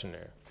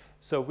questionnaire.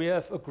 So we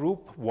have a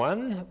group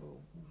 1,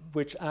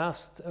 which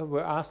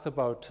were asked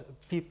about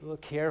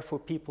care for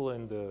people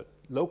in the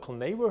local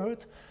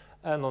neighborhood,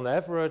 and on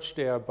average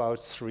they are about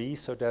 3,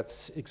 so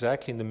that's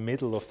exactly in the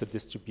middle of the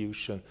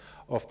distribution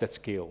of that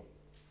scale.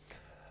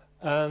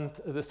 And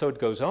so it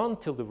goes on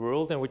till the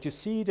world, and what you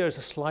see, there's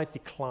a slight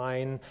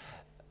decline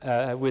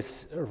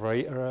with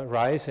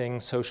rising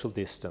social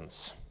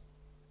distance.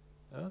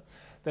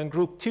 Then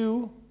group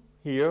 2,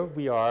 here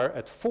we are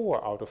at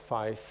 4 out of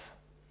 5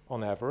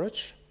 on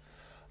average.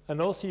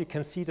 And also you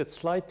can see that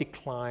slight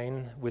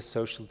decline with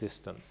social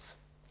distance.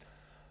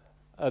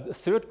 The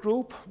third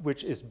group,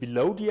 which is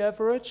below the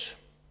average,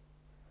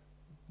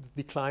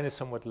 the decline is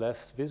somewhat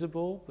less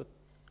visible, but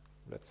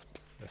that's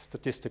a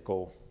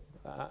statistical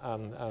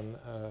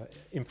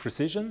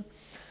imprecision.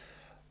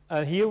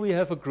 And here we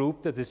have a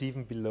group that is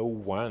even below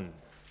 1.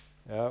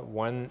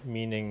 1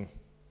 meaning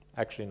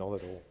actually not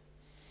at all.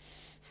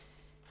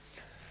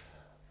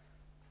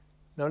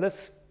 Now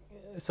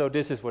so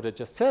this is what I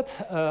just said.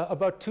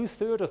 About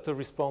 2/3 of the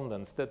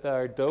respondents, that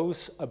are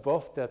those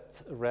above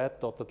that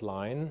red dotted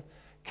line,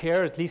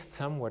 care at least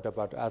somewhat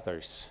about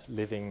others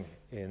living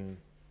in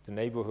the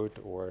neighborhood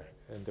or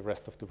in the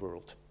rest of the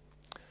world.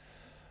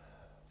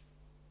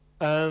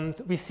 And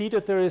we see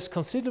that there is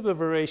considerable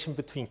variation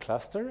between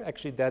cluster.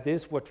 Actually, that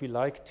is what we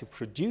like to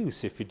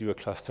produce if we do a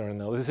cluster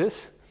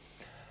analysis.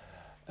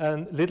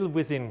 And little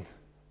within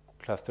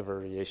cluster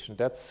variation.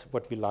 That's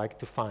what we like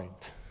to find.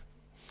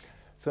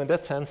 So in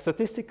that sense,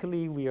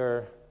 statistically, we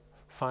are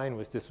fine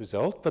with this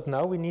result. But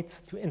now we need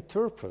to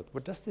interpret.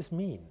 What does this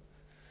mean?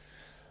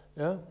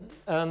 Yeah?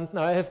 And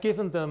now I have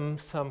given them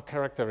some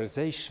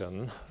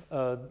characterization.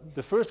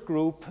 The first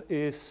group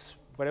is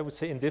what I would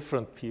say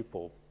indifferent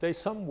people. They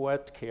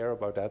somewhat care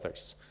about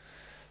others.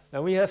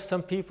 Now we have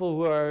some people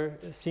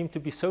who seem to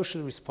be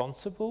socially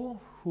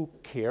responsible, who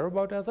care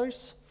about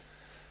others.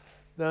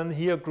 Then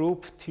here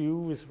group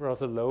 2 is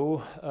rather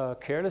low,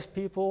 careless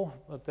people.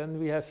 But then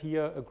we have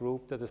here a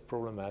group that is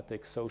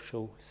problematic,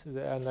 social,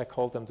 and I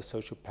call them the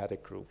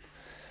sociopathic group.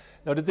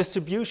 Now the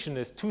distribution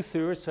is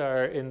 2/3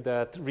 are in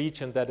that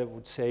region that I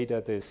would say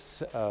that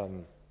is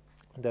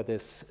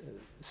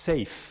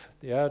safe.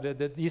 Yeah?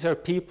 These are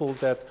people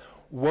that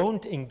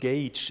won't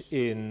engage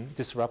in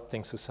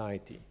disrupting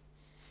society.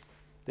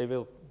 They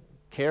will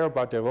care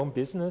about their own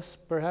business,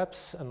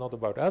 perhaps, and not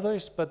about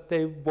others, but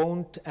they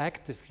won't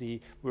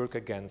actively work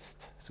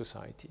against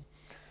society.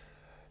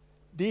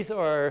 These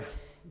are,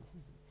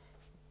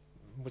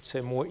 I would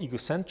say, more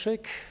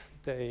egocentric.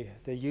 They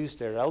use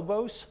their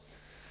elbows.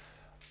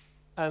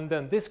 And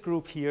then this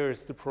group here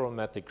is the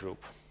problematic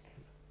group.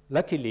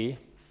 Luckily,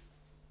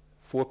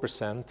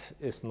 4%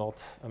 is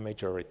not a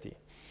majority.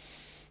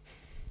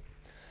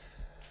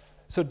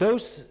 So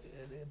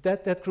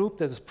that group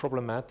that is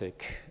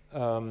problematic,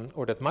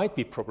 or that might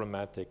be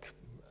problematic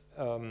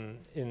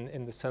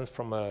in the sense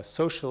from a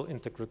social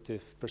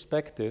integrative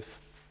perspective,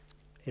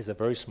 is a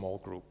very small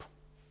group.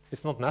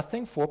 It's not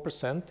nothing.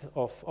 4%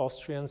 of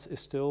Austrians is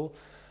still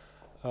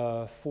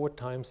 4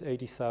 times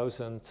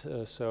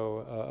 80,000, so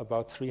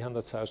about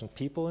 300,000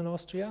 people in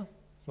Austria.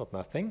 It's not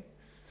nothing,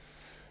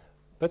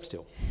 but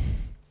still.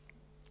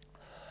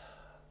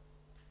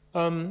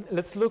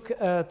 Let's look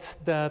at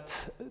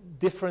that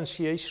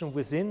differentiation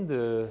within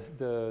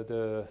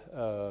the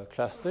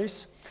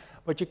clusters.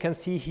 What you can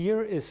see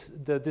here is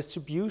the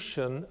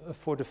distribution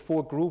for the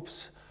 4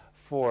 groups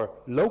for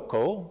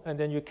local, and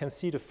then you can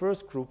see the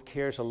first group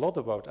cares a lot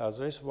about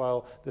others,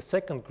 while the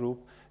second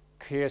group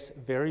cares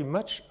very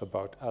much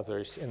about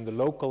others in the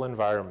local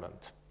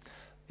environment.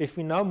 If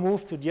we now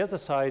move to the other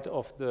side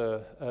of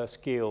the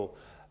scale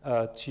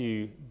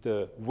to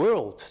the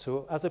world,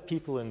 so other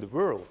people in the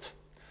world,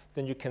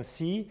 then you can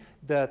see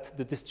that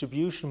the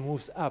distribution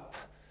moves up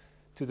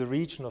to the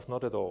region of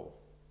not at all.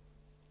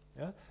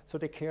 Yeah? So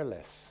they care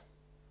less,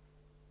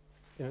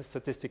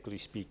 statistically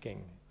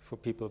speaking, for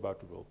people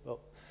about the world. Well,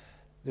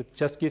 it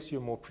just gives you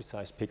a more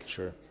precise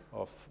picture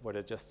of what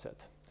I just said.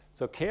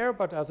 So care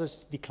about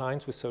others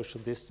declines with social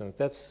distance.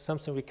 That's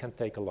something we can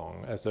take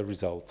along as a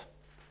result.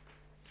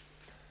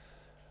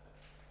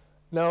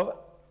 Now,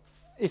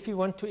 if you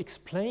want to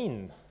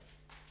explain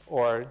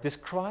or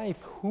describe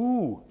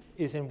who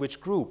is in which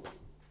group,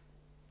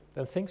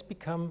 then things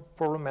become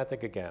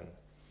problematic again.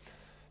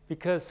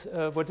 Because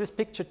what this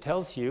picture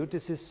tells you,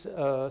 this is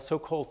a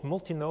so-called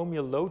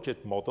multinomial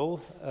logit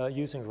model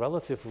using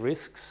relative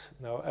risks.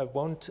 Now, I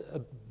won't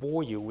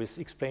bore you with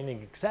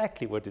explaining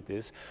exactly what it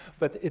is,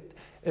 but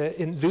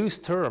in loose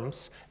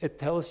terms, it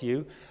tells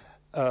you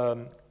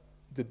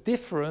the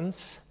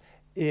difference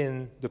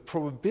in the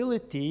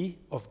probability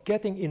of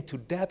getting into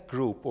that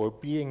group or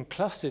being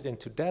clustered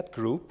into that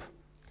group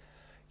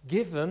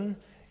given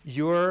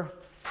your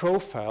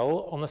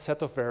profile on a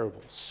set of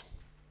variables.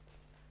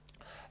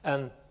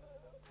 And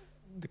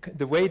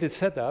the way it is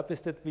set up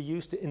is that we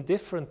use the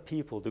indifferent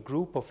people, the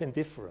group of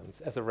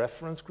indifferents, as a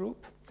reference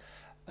group.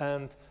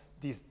 And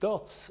these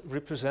dots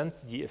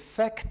represent the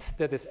effect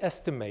that is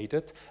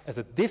estimated as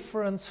a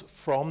difference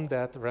from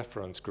that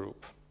reference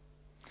group.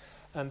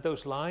 And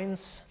those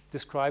lines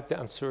describe the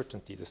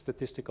uncertainty, the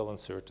statistical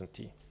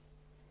uncertainty,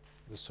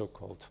 the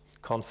so-called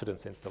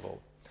confidence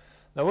interval.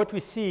 Now what we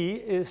see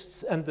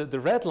is, and the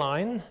red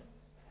line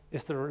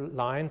is the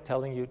line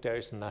telling you there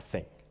is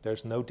nothing,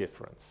 there's no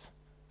difference.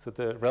 So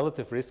the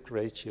relative risk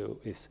ratio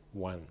is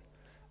 1.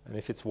 And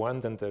if it's 1,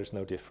 then there's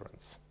no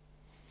difference.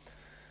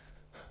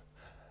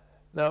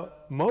 Now,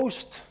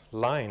 most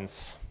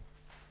lines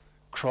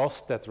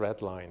cross that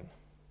red line,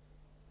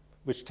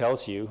 which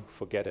tells you,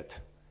 forget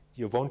it.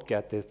 you won't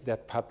get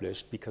that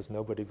published because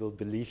nobody will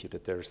believe you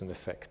that there is an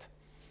effect.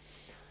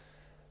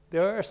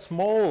 There are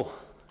small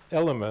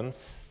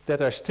elements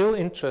that are still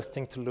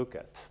interesting to look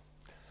at.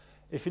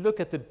 If you look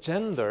at the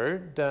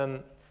gender,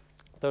 then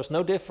there's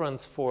no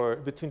difference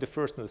between the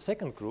first and the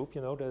second group,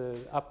 you know,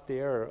 up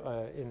there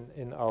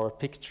in our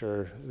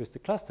picture with the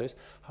clusters.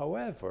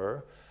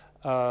 However,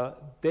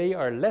 they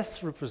are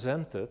less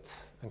represented,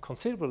 and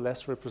considerably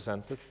less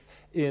represented,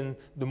 in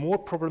the more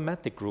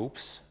problematic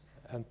groups,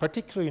 and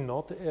particularly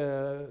not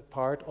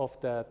part of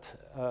that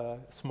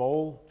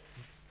small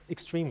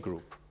extreme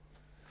group.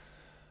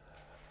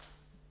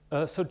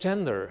 So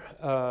gender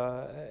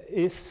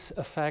is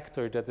a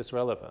factor that is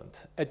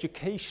relevant.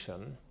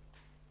 Education,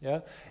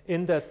 yeah,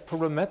 in that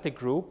problematic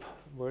group,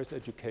 where is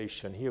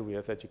education? Here we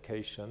have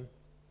education.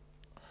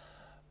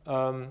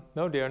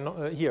 No, they are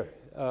not here.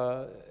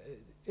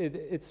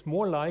 It's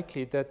more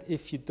likely that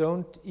if you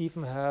don't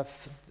even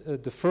have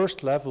the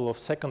first level of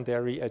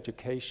secondary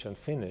education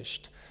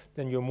finished,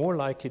 then you're more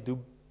likely to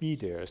be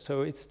there.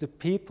 So it's the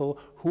people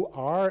who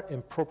are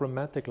in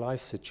problematic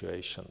life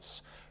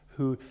situations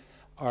who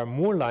are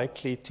more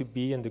likely to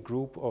be in the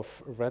group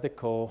of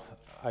radical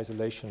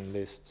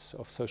isolationists,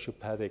 of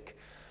sociopathic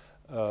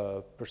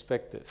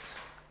perspectives.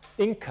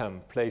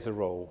 Income plays a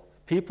role.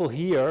 People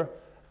here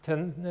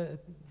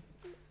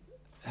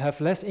have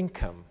less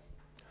income.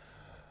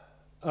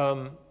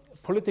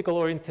 Political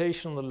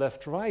orientation on the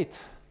left-right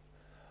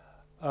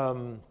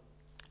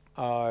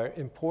are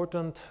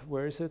important.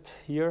 Where is it?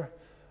 Here.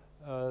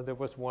 There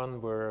was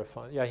one where,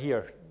 yeah,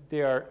 here.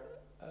 They are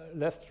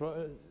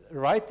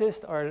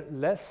rightists are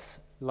less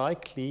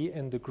likely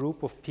in the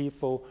group of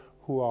people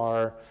who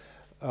are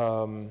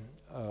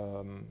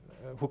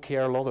who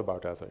care a lot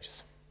about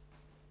others.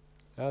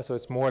 So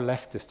it's more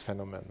leftist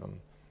phenomenon.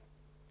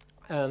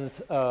 And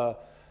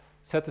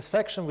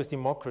satisfaction with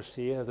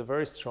democracy has a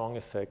very strong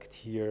effect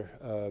here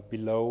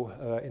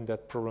below in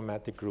that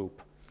problematic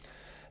group.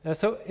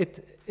 So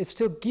it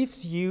still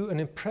gives you an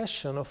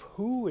impression of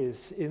who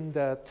is in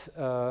that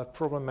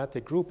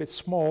problematic group. It's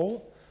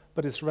small,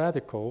 but it's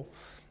radical.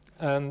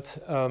 And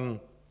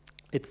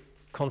it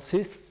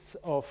consists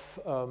of,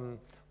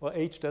 well,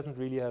 age doesn't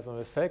really have an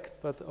effect,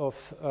 but of,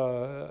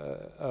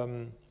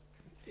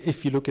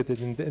 if you look at it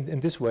in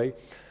this way,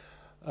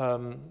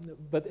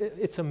 but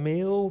it's a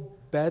male,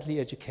 badly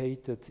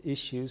educated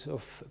issues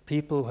of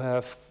people who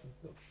have,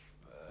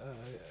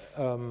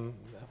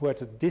 who are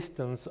at a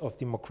distance of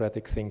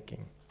democratic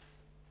thinking.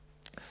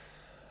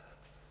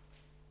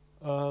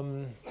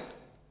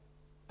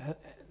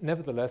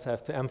 Nevertheless, I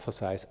have to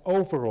emphasize,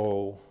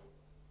 overall,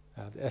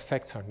 the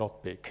effects are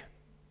not big.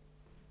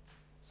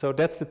 So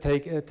that's the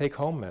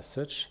take-home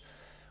message.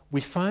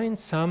 We find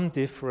some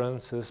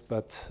differences,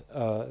 but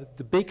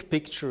the big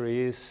picture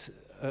is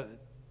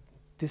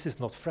this is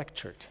not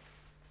fractured.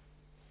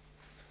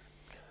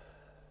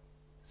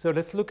 So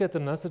let's look at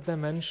another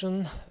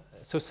dimension,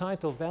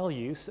 societal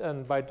values.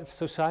 And by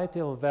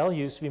societal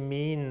values, we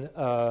mean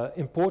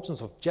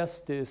importance of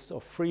justice,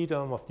 of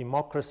freedom, of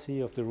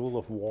democracy, of the rule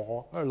of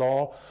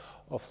law,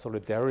 of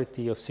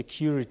solidarity, of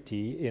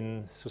security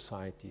in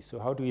society. So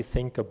how do we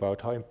think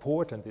about how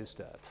important is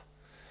that?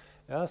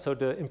 Yeah, so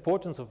the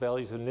importance of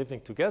values in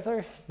living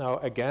together. Now,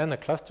 again, a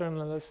cluster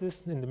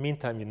analysis. In the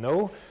meantime, you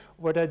know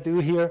what I do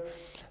here.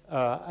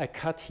 I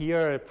cut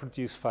here, I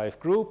produce 5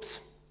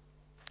 groups.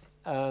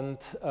 And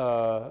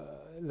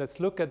let's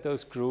look at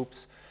those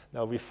groups.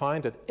 Now, we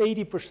find that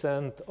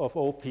 80% of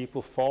all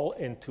people fall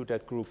into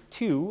that group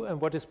 2. And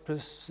what is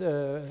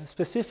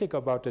specific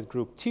about that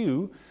group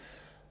 2,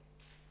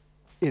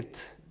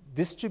 it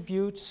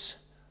distributes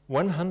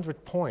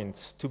 100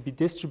 points to be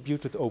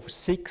distributed over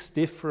 6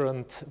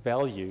 different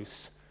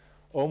values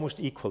almost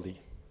equally.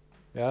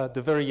 Yeah,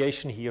 the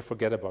variation here,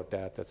 forget about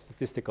that. That's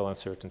statistical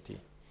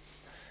uncertainty.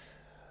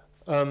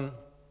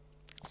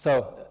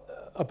 So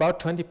about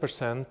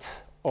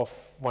 20% of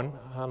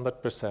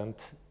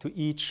 100% to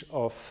each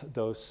of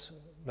those,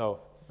 no,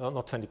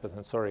 not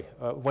 20%, sorry,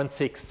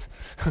 1/6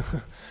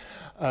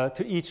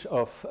 to each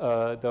of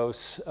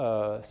those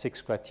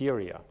 6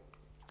 criteria.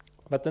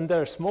 But then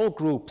there are small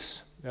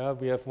groups.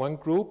 We have one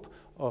group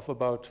of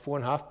about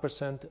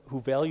 4.5% who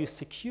value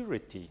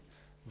security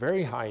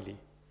very highly.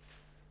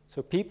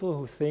 So people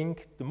who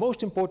think the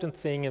most important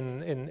thing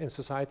in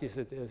society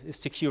is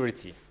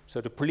security.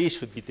 So the police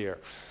should be there.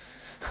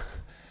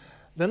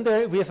 Then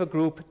we have a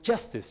group,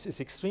 justice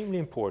is extremely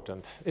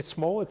important. It's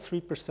small at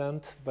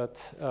 3%,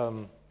 but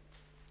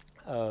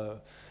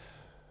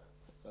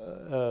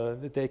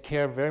they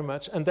care very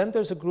much. And then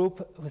there's a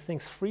group who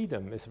thinks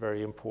freedom is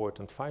very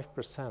important,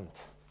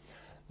 5%.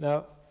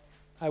 Now,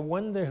 I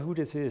wonder who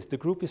this is. The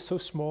group is so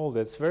small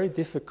that it's very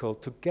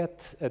difficult to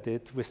get at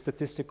it with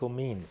statistical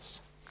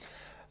means.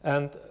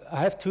 And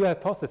I have 2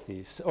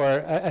 hypotheses,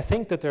 or I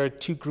think that there are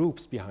 2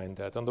 groups behind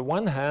that. On the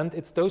one hand,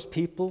 it's those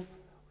people,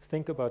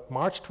 think about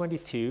March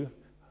 22,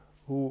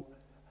 who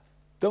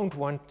don't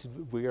want to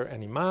wear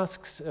any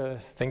masks,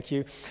 thank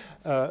you,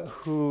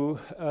 who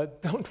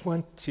don't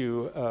want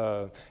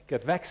to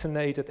get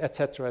vaccinated,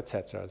 etc.,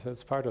 etc. So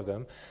it's part of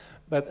them.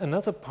 But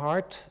another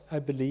part, I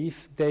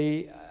believe,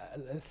 they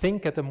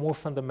think at a more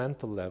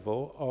fundamental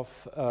level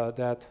of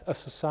that a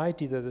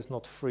society that is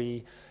not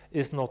free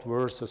is not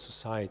worth a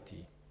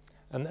society.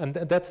 And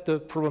that's the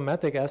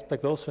problematic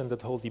aspect also in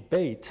that whole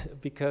debate,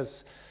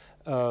 because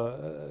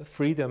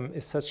freedom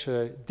is such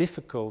a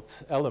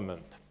difficult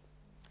element.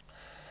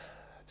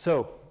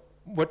 So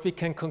what we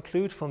can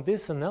conclude from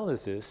this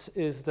analysis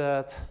is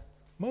that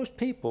most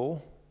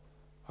people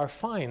are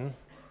fine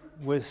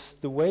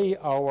with the way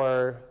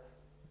our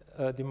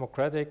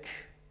democratic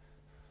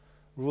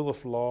rule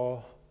of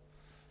law,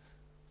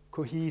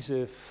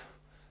 cohesive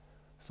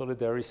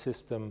solidarity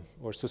system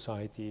or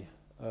society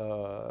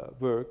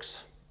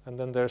works. And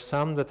then there are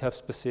some that have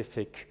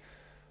specific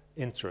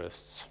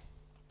interests.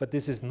 But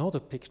this is not a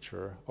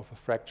picture of a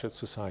fractured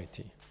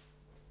society.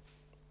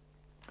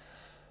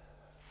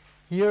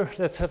 Here,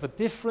 let's have a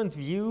different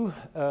view,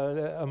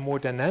 a more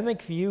dynamic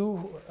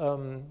view.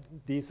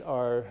 These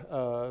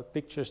are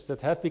pictures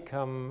that have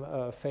become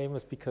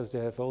famous because they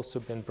have also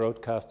been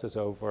broadcasted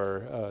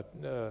over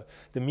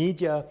the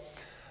media.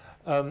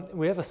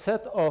 We have a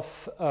set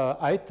of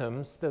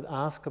items that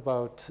ask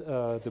about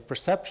the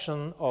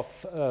perception of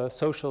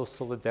social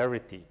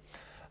solidarity.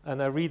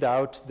 And I read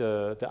out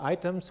the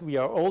items. We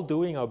are all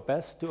doing our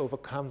best to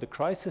overcome the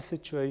crisis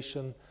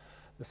situation.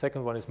 The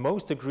second one is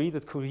most agree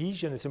that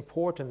cohesion is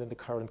important in the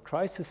current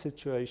crisis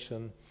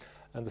situation.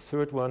 And the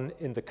third one,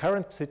 in the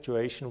current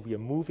situation, we are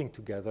moving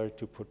together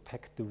to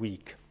protect the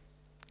weak.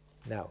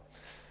 Now,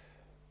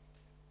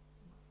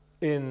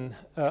 in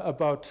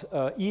about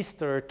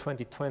Easter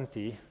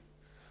 2020,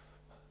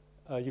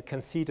 you can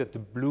see that the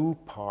blue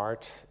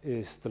part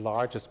is the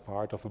largest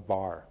part of a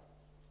bar.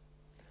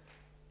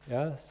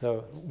 Yeah,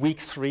 so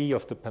week 3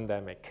 of the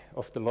pandemic,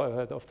 of the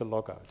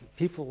logout.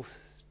 People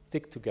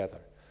stick together.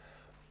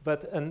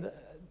 But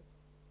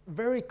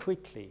very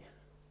quickly,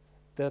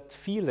 that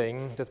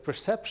feeling, that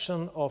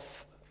perception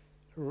of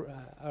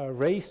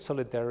race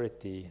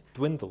solidarity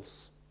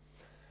dwindles.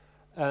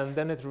 And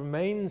then it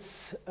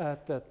remains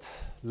at that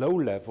low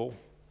level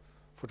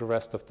for the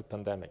rest of the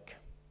pandemic,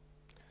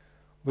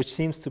 which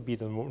seems to be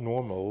the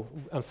normal.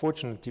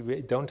 Unfortunately,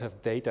 we don't have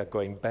data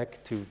going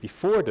back to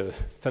before the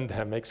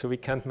pandemic, so we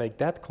can't make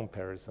that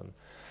comparison.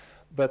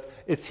 But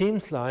it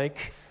seems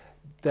like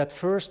that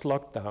first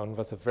lockdown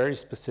was a very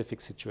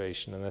specific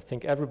situation, and I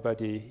think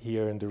everybody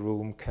here in the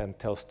room can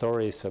tell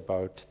stories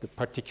about the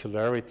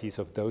particularities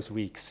of those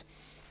weeks.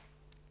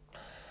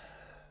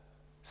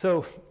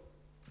 So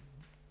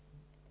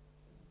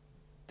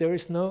there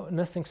is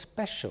nothing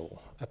special,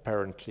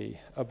 apparently,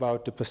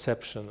 about the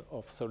perception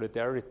of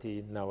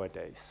solidarity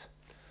nowadays.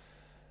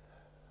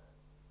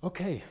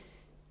 Okay,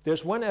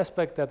 there's one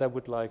aspect that I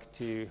would like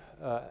to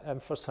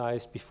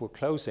emphasize before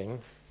closing,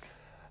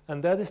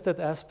 and that is that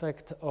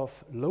aspect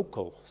of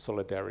local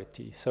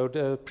solidarity. So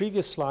the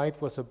previous slide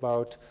was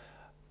about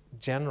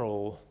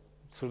general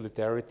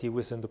solidarity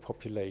within the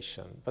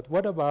population, but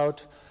what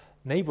about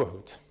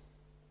neighborhood?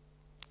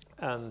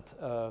 And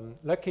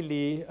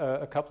luckily,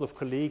 a couple of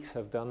colleagues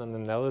have done an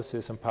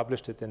analysis and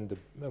published it in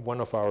one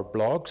of our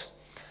blogs.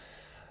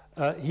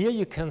 Here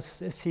you can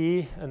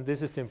see, and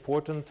this is the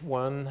important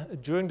one,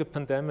 during the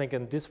pandemic,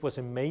 and this was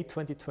in May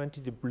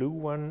 2020, the blue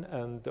one,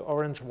 and the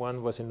orange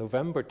one was in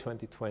November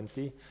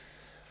 2020.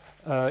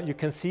 You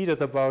can see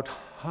that about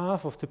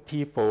half of the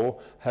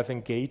people have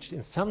engaged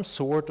in some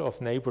sort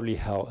of neighborly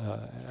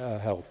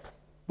help.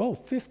 Well,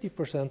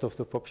 50% of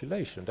the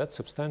population, that's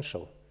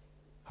substantial.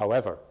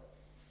 However,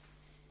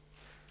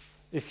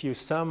 if you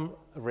sum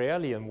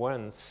rarely and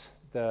once,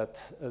 that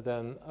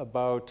then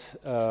about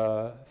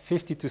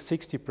 50 to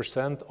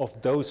 60%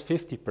 of those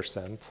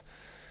 50%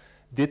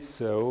 did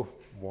so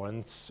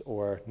once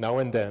or now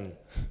and then.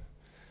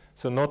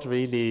 So not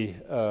really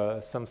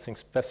something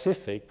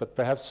specific, but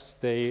perhaps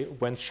they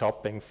went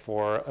shopping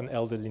for an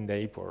elderly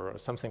neighbor or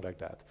something like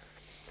that.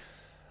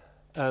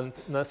 And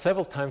now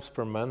several times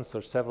per month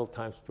or several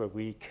times per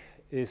week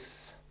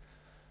is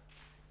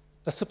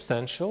a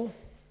substantial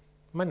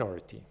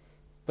minority,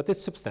 but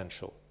it's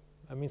substantial.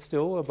 I mean,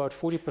 still about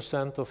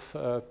 40%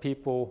 of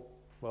people,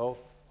 well,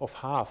 of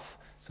half,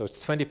 so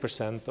it's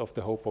 20% of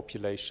the whole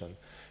population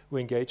who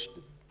engaged.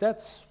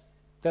 That's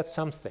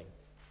something.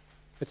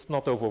 It's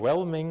not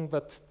overwhelming,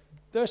 but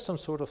there's some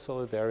sort of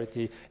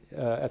solidarity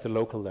at the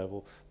local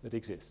level that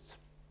exists.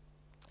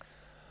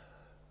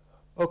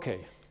 Okay,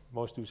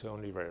 most do so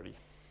only rarely.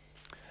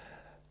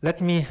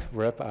 Let me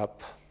wrap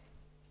up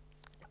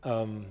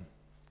and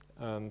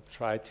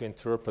try to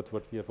interpret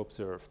what we have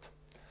observed.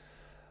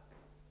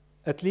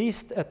 At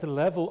least at the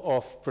level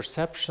of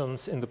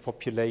perceptions in the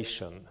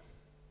population.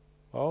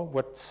 Well,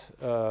 what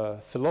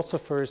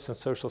philosophers and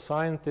social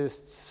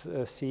scientists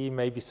see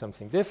may be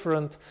something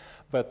different,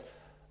 but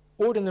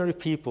ordinary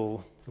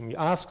people whom you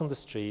ask on the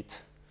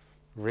street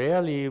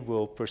rarely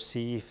will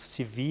perceive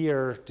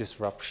severe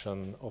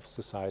disruption of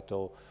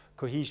societal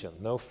cohesion.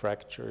 No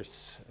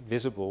fractures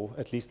visible,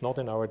 at least not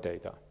in our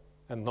data,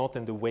 and not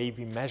in the way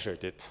we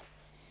measured it.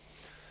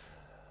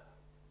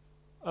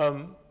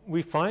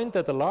 We find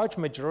that a large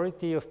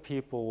majority of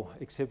people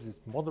exhibit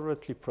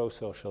moderately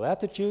pro-social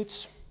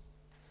attitudes,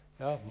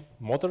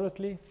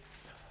 moderately,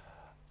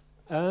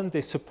 and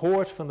they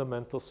support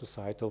fundamental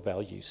societal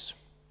values.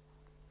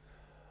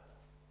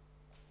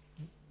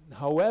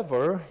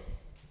 However,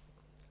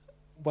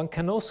 one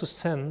can also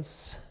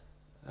sense,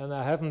 and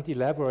I haven't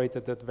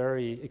elaborated that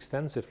very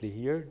extensively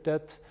here,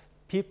 that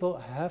people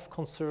have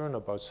concern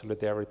about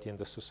solidarity in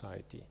the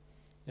society.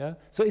 Yeah?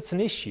 So it's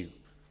an issue.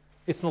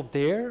 It's not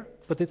there,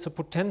 but it's a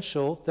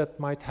potential that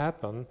might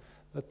happen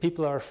that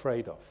people are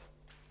afraid of.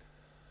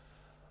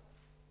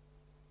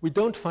 We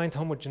don't find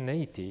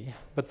homogeneity,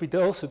 but we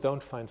also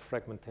don't find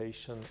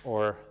fragmentation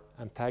or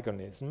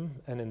antagonism.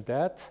 And in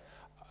that,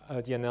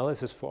 the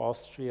analysis for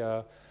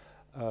Austria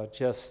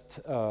just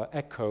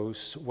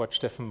echoes what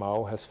Stefan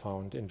Mau has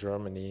found in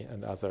Germany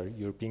and other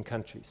European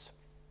countries.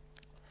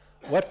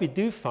 What we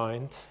do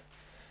find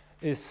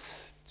is,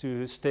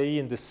 to stay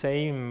in the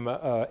same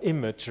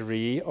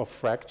imagery of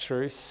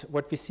fractures,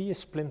 what we see is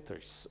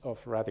splinters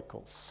of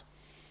radicals.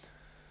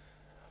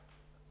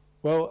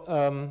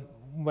 Well,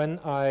 when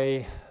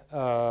I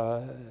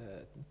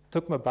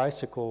took my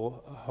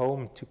bicycle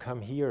home to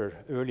come here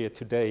earlier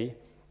today,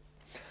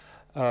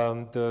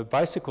 the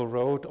bicycle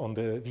road on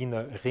the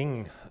Wiener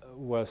Ring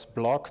was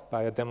blocked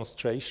by a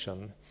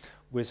demonstration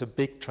with a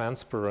big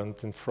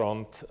transparent in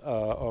front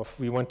of,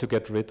 we want to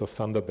get rid of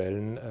Van der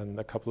Bellen and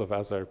a couple of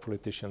other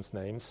politicians'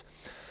 names.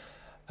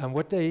 And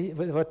what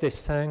they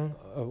sang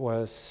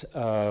was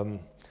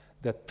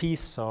that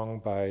peace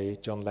song by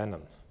John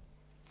Lennon.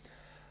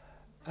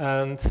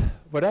 And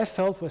what I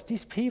felt was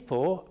these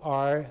people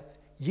are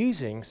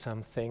using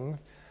something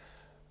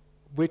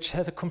which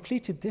has a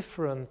completely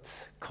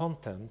different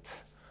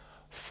content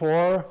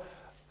for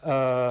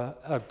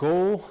a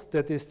goal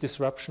that is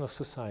disruption of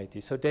society.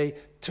 So they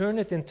turn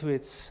it into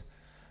its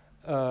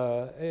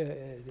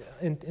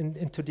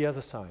into the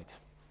other side.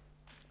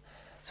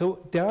 So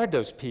there are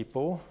those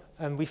people,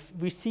 and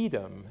we see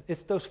them.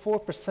 It's those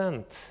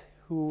 4%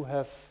 who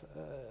have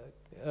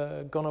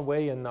gone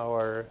away in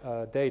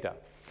our data.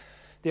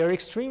 They are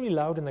extremely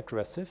loud and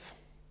aggressive,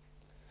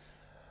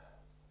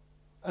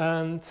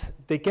 and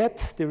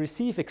they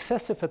receive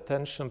excessive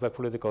attention by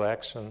political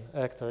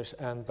actors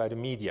and by the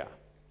media,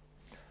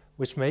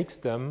 which makes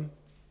them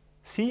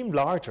seem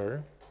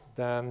larger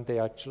than they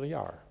actually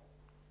are.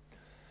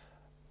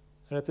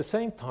 And at the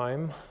same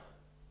time,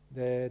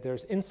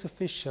 there's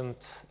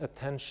insufficient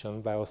attention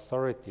by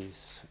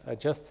authorities. I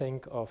just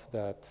think of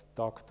that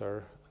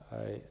doctor,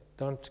 I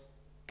don't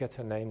get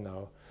her name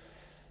now,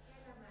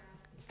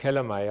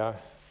 Kellermeyer,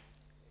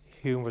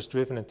 who was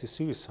driven into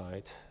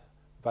suicide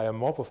by a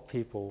mob of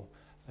people,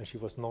 and she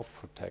was not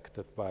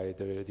protected by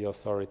the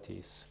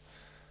authorities.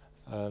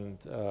 And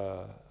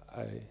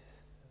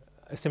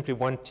I simply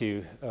want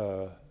to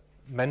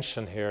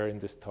mention her in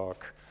this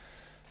talk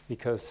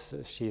because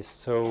she is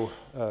so,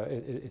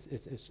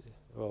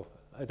 well,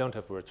 I don't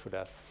have words for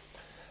that.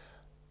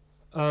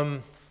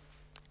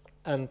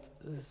 And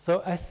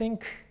so I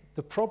think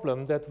the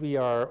problem that we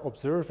are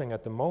observing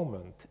at the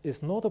moment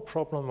is not a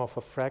problem of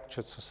a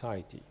fractured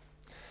society.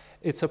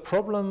 It's a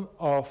problem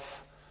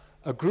of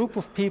a group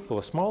of people,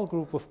 a small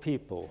group of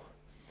people,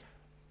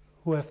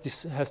 who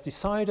has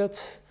decided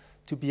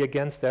to be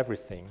against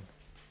everything.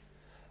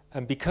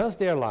 And because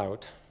they are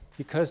loud,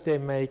 because they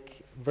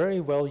make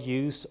very well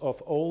use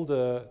of all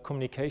the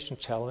communication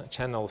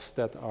channels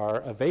that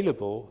are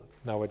available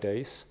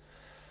nowadays,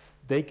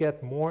 they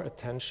get more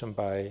attention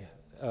by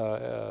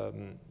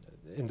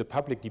in the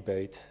public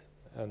debate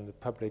and the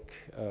public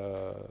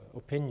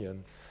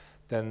opinion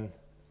than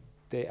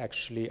they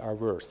actually are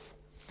worth.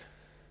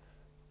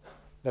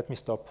 Let me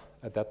stop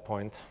at that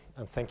point,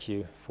 and thank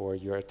you for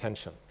your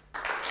attention.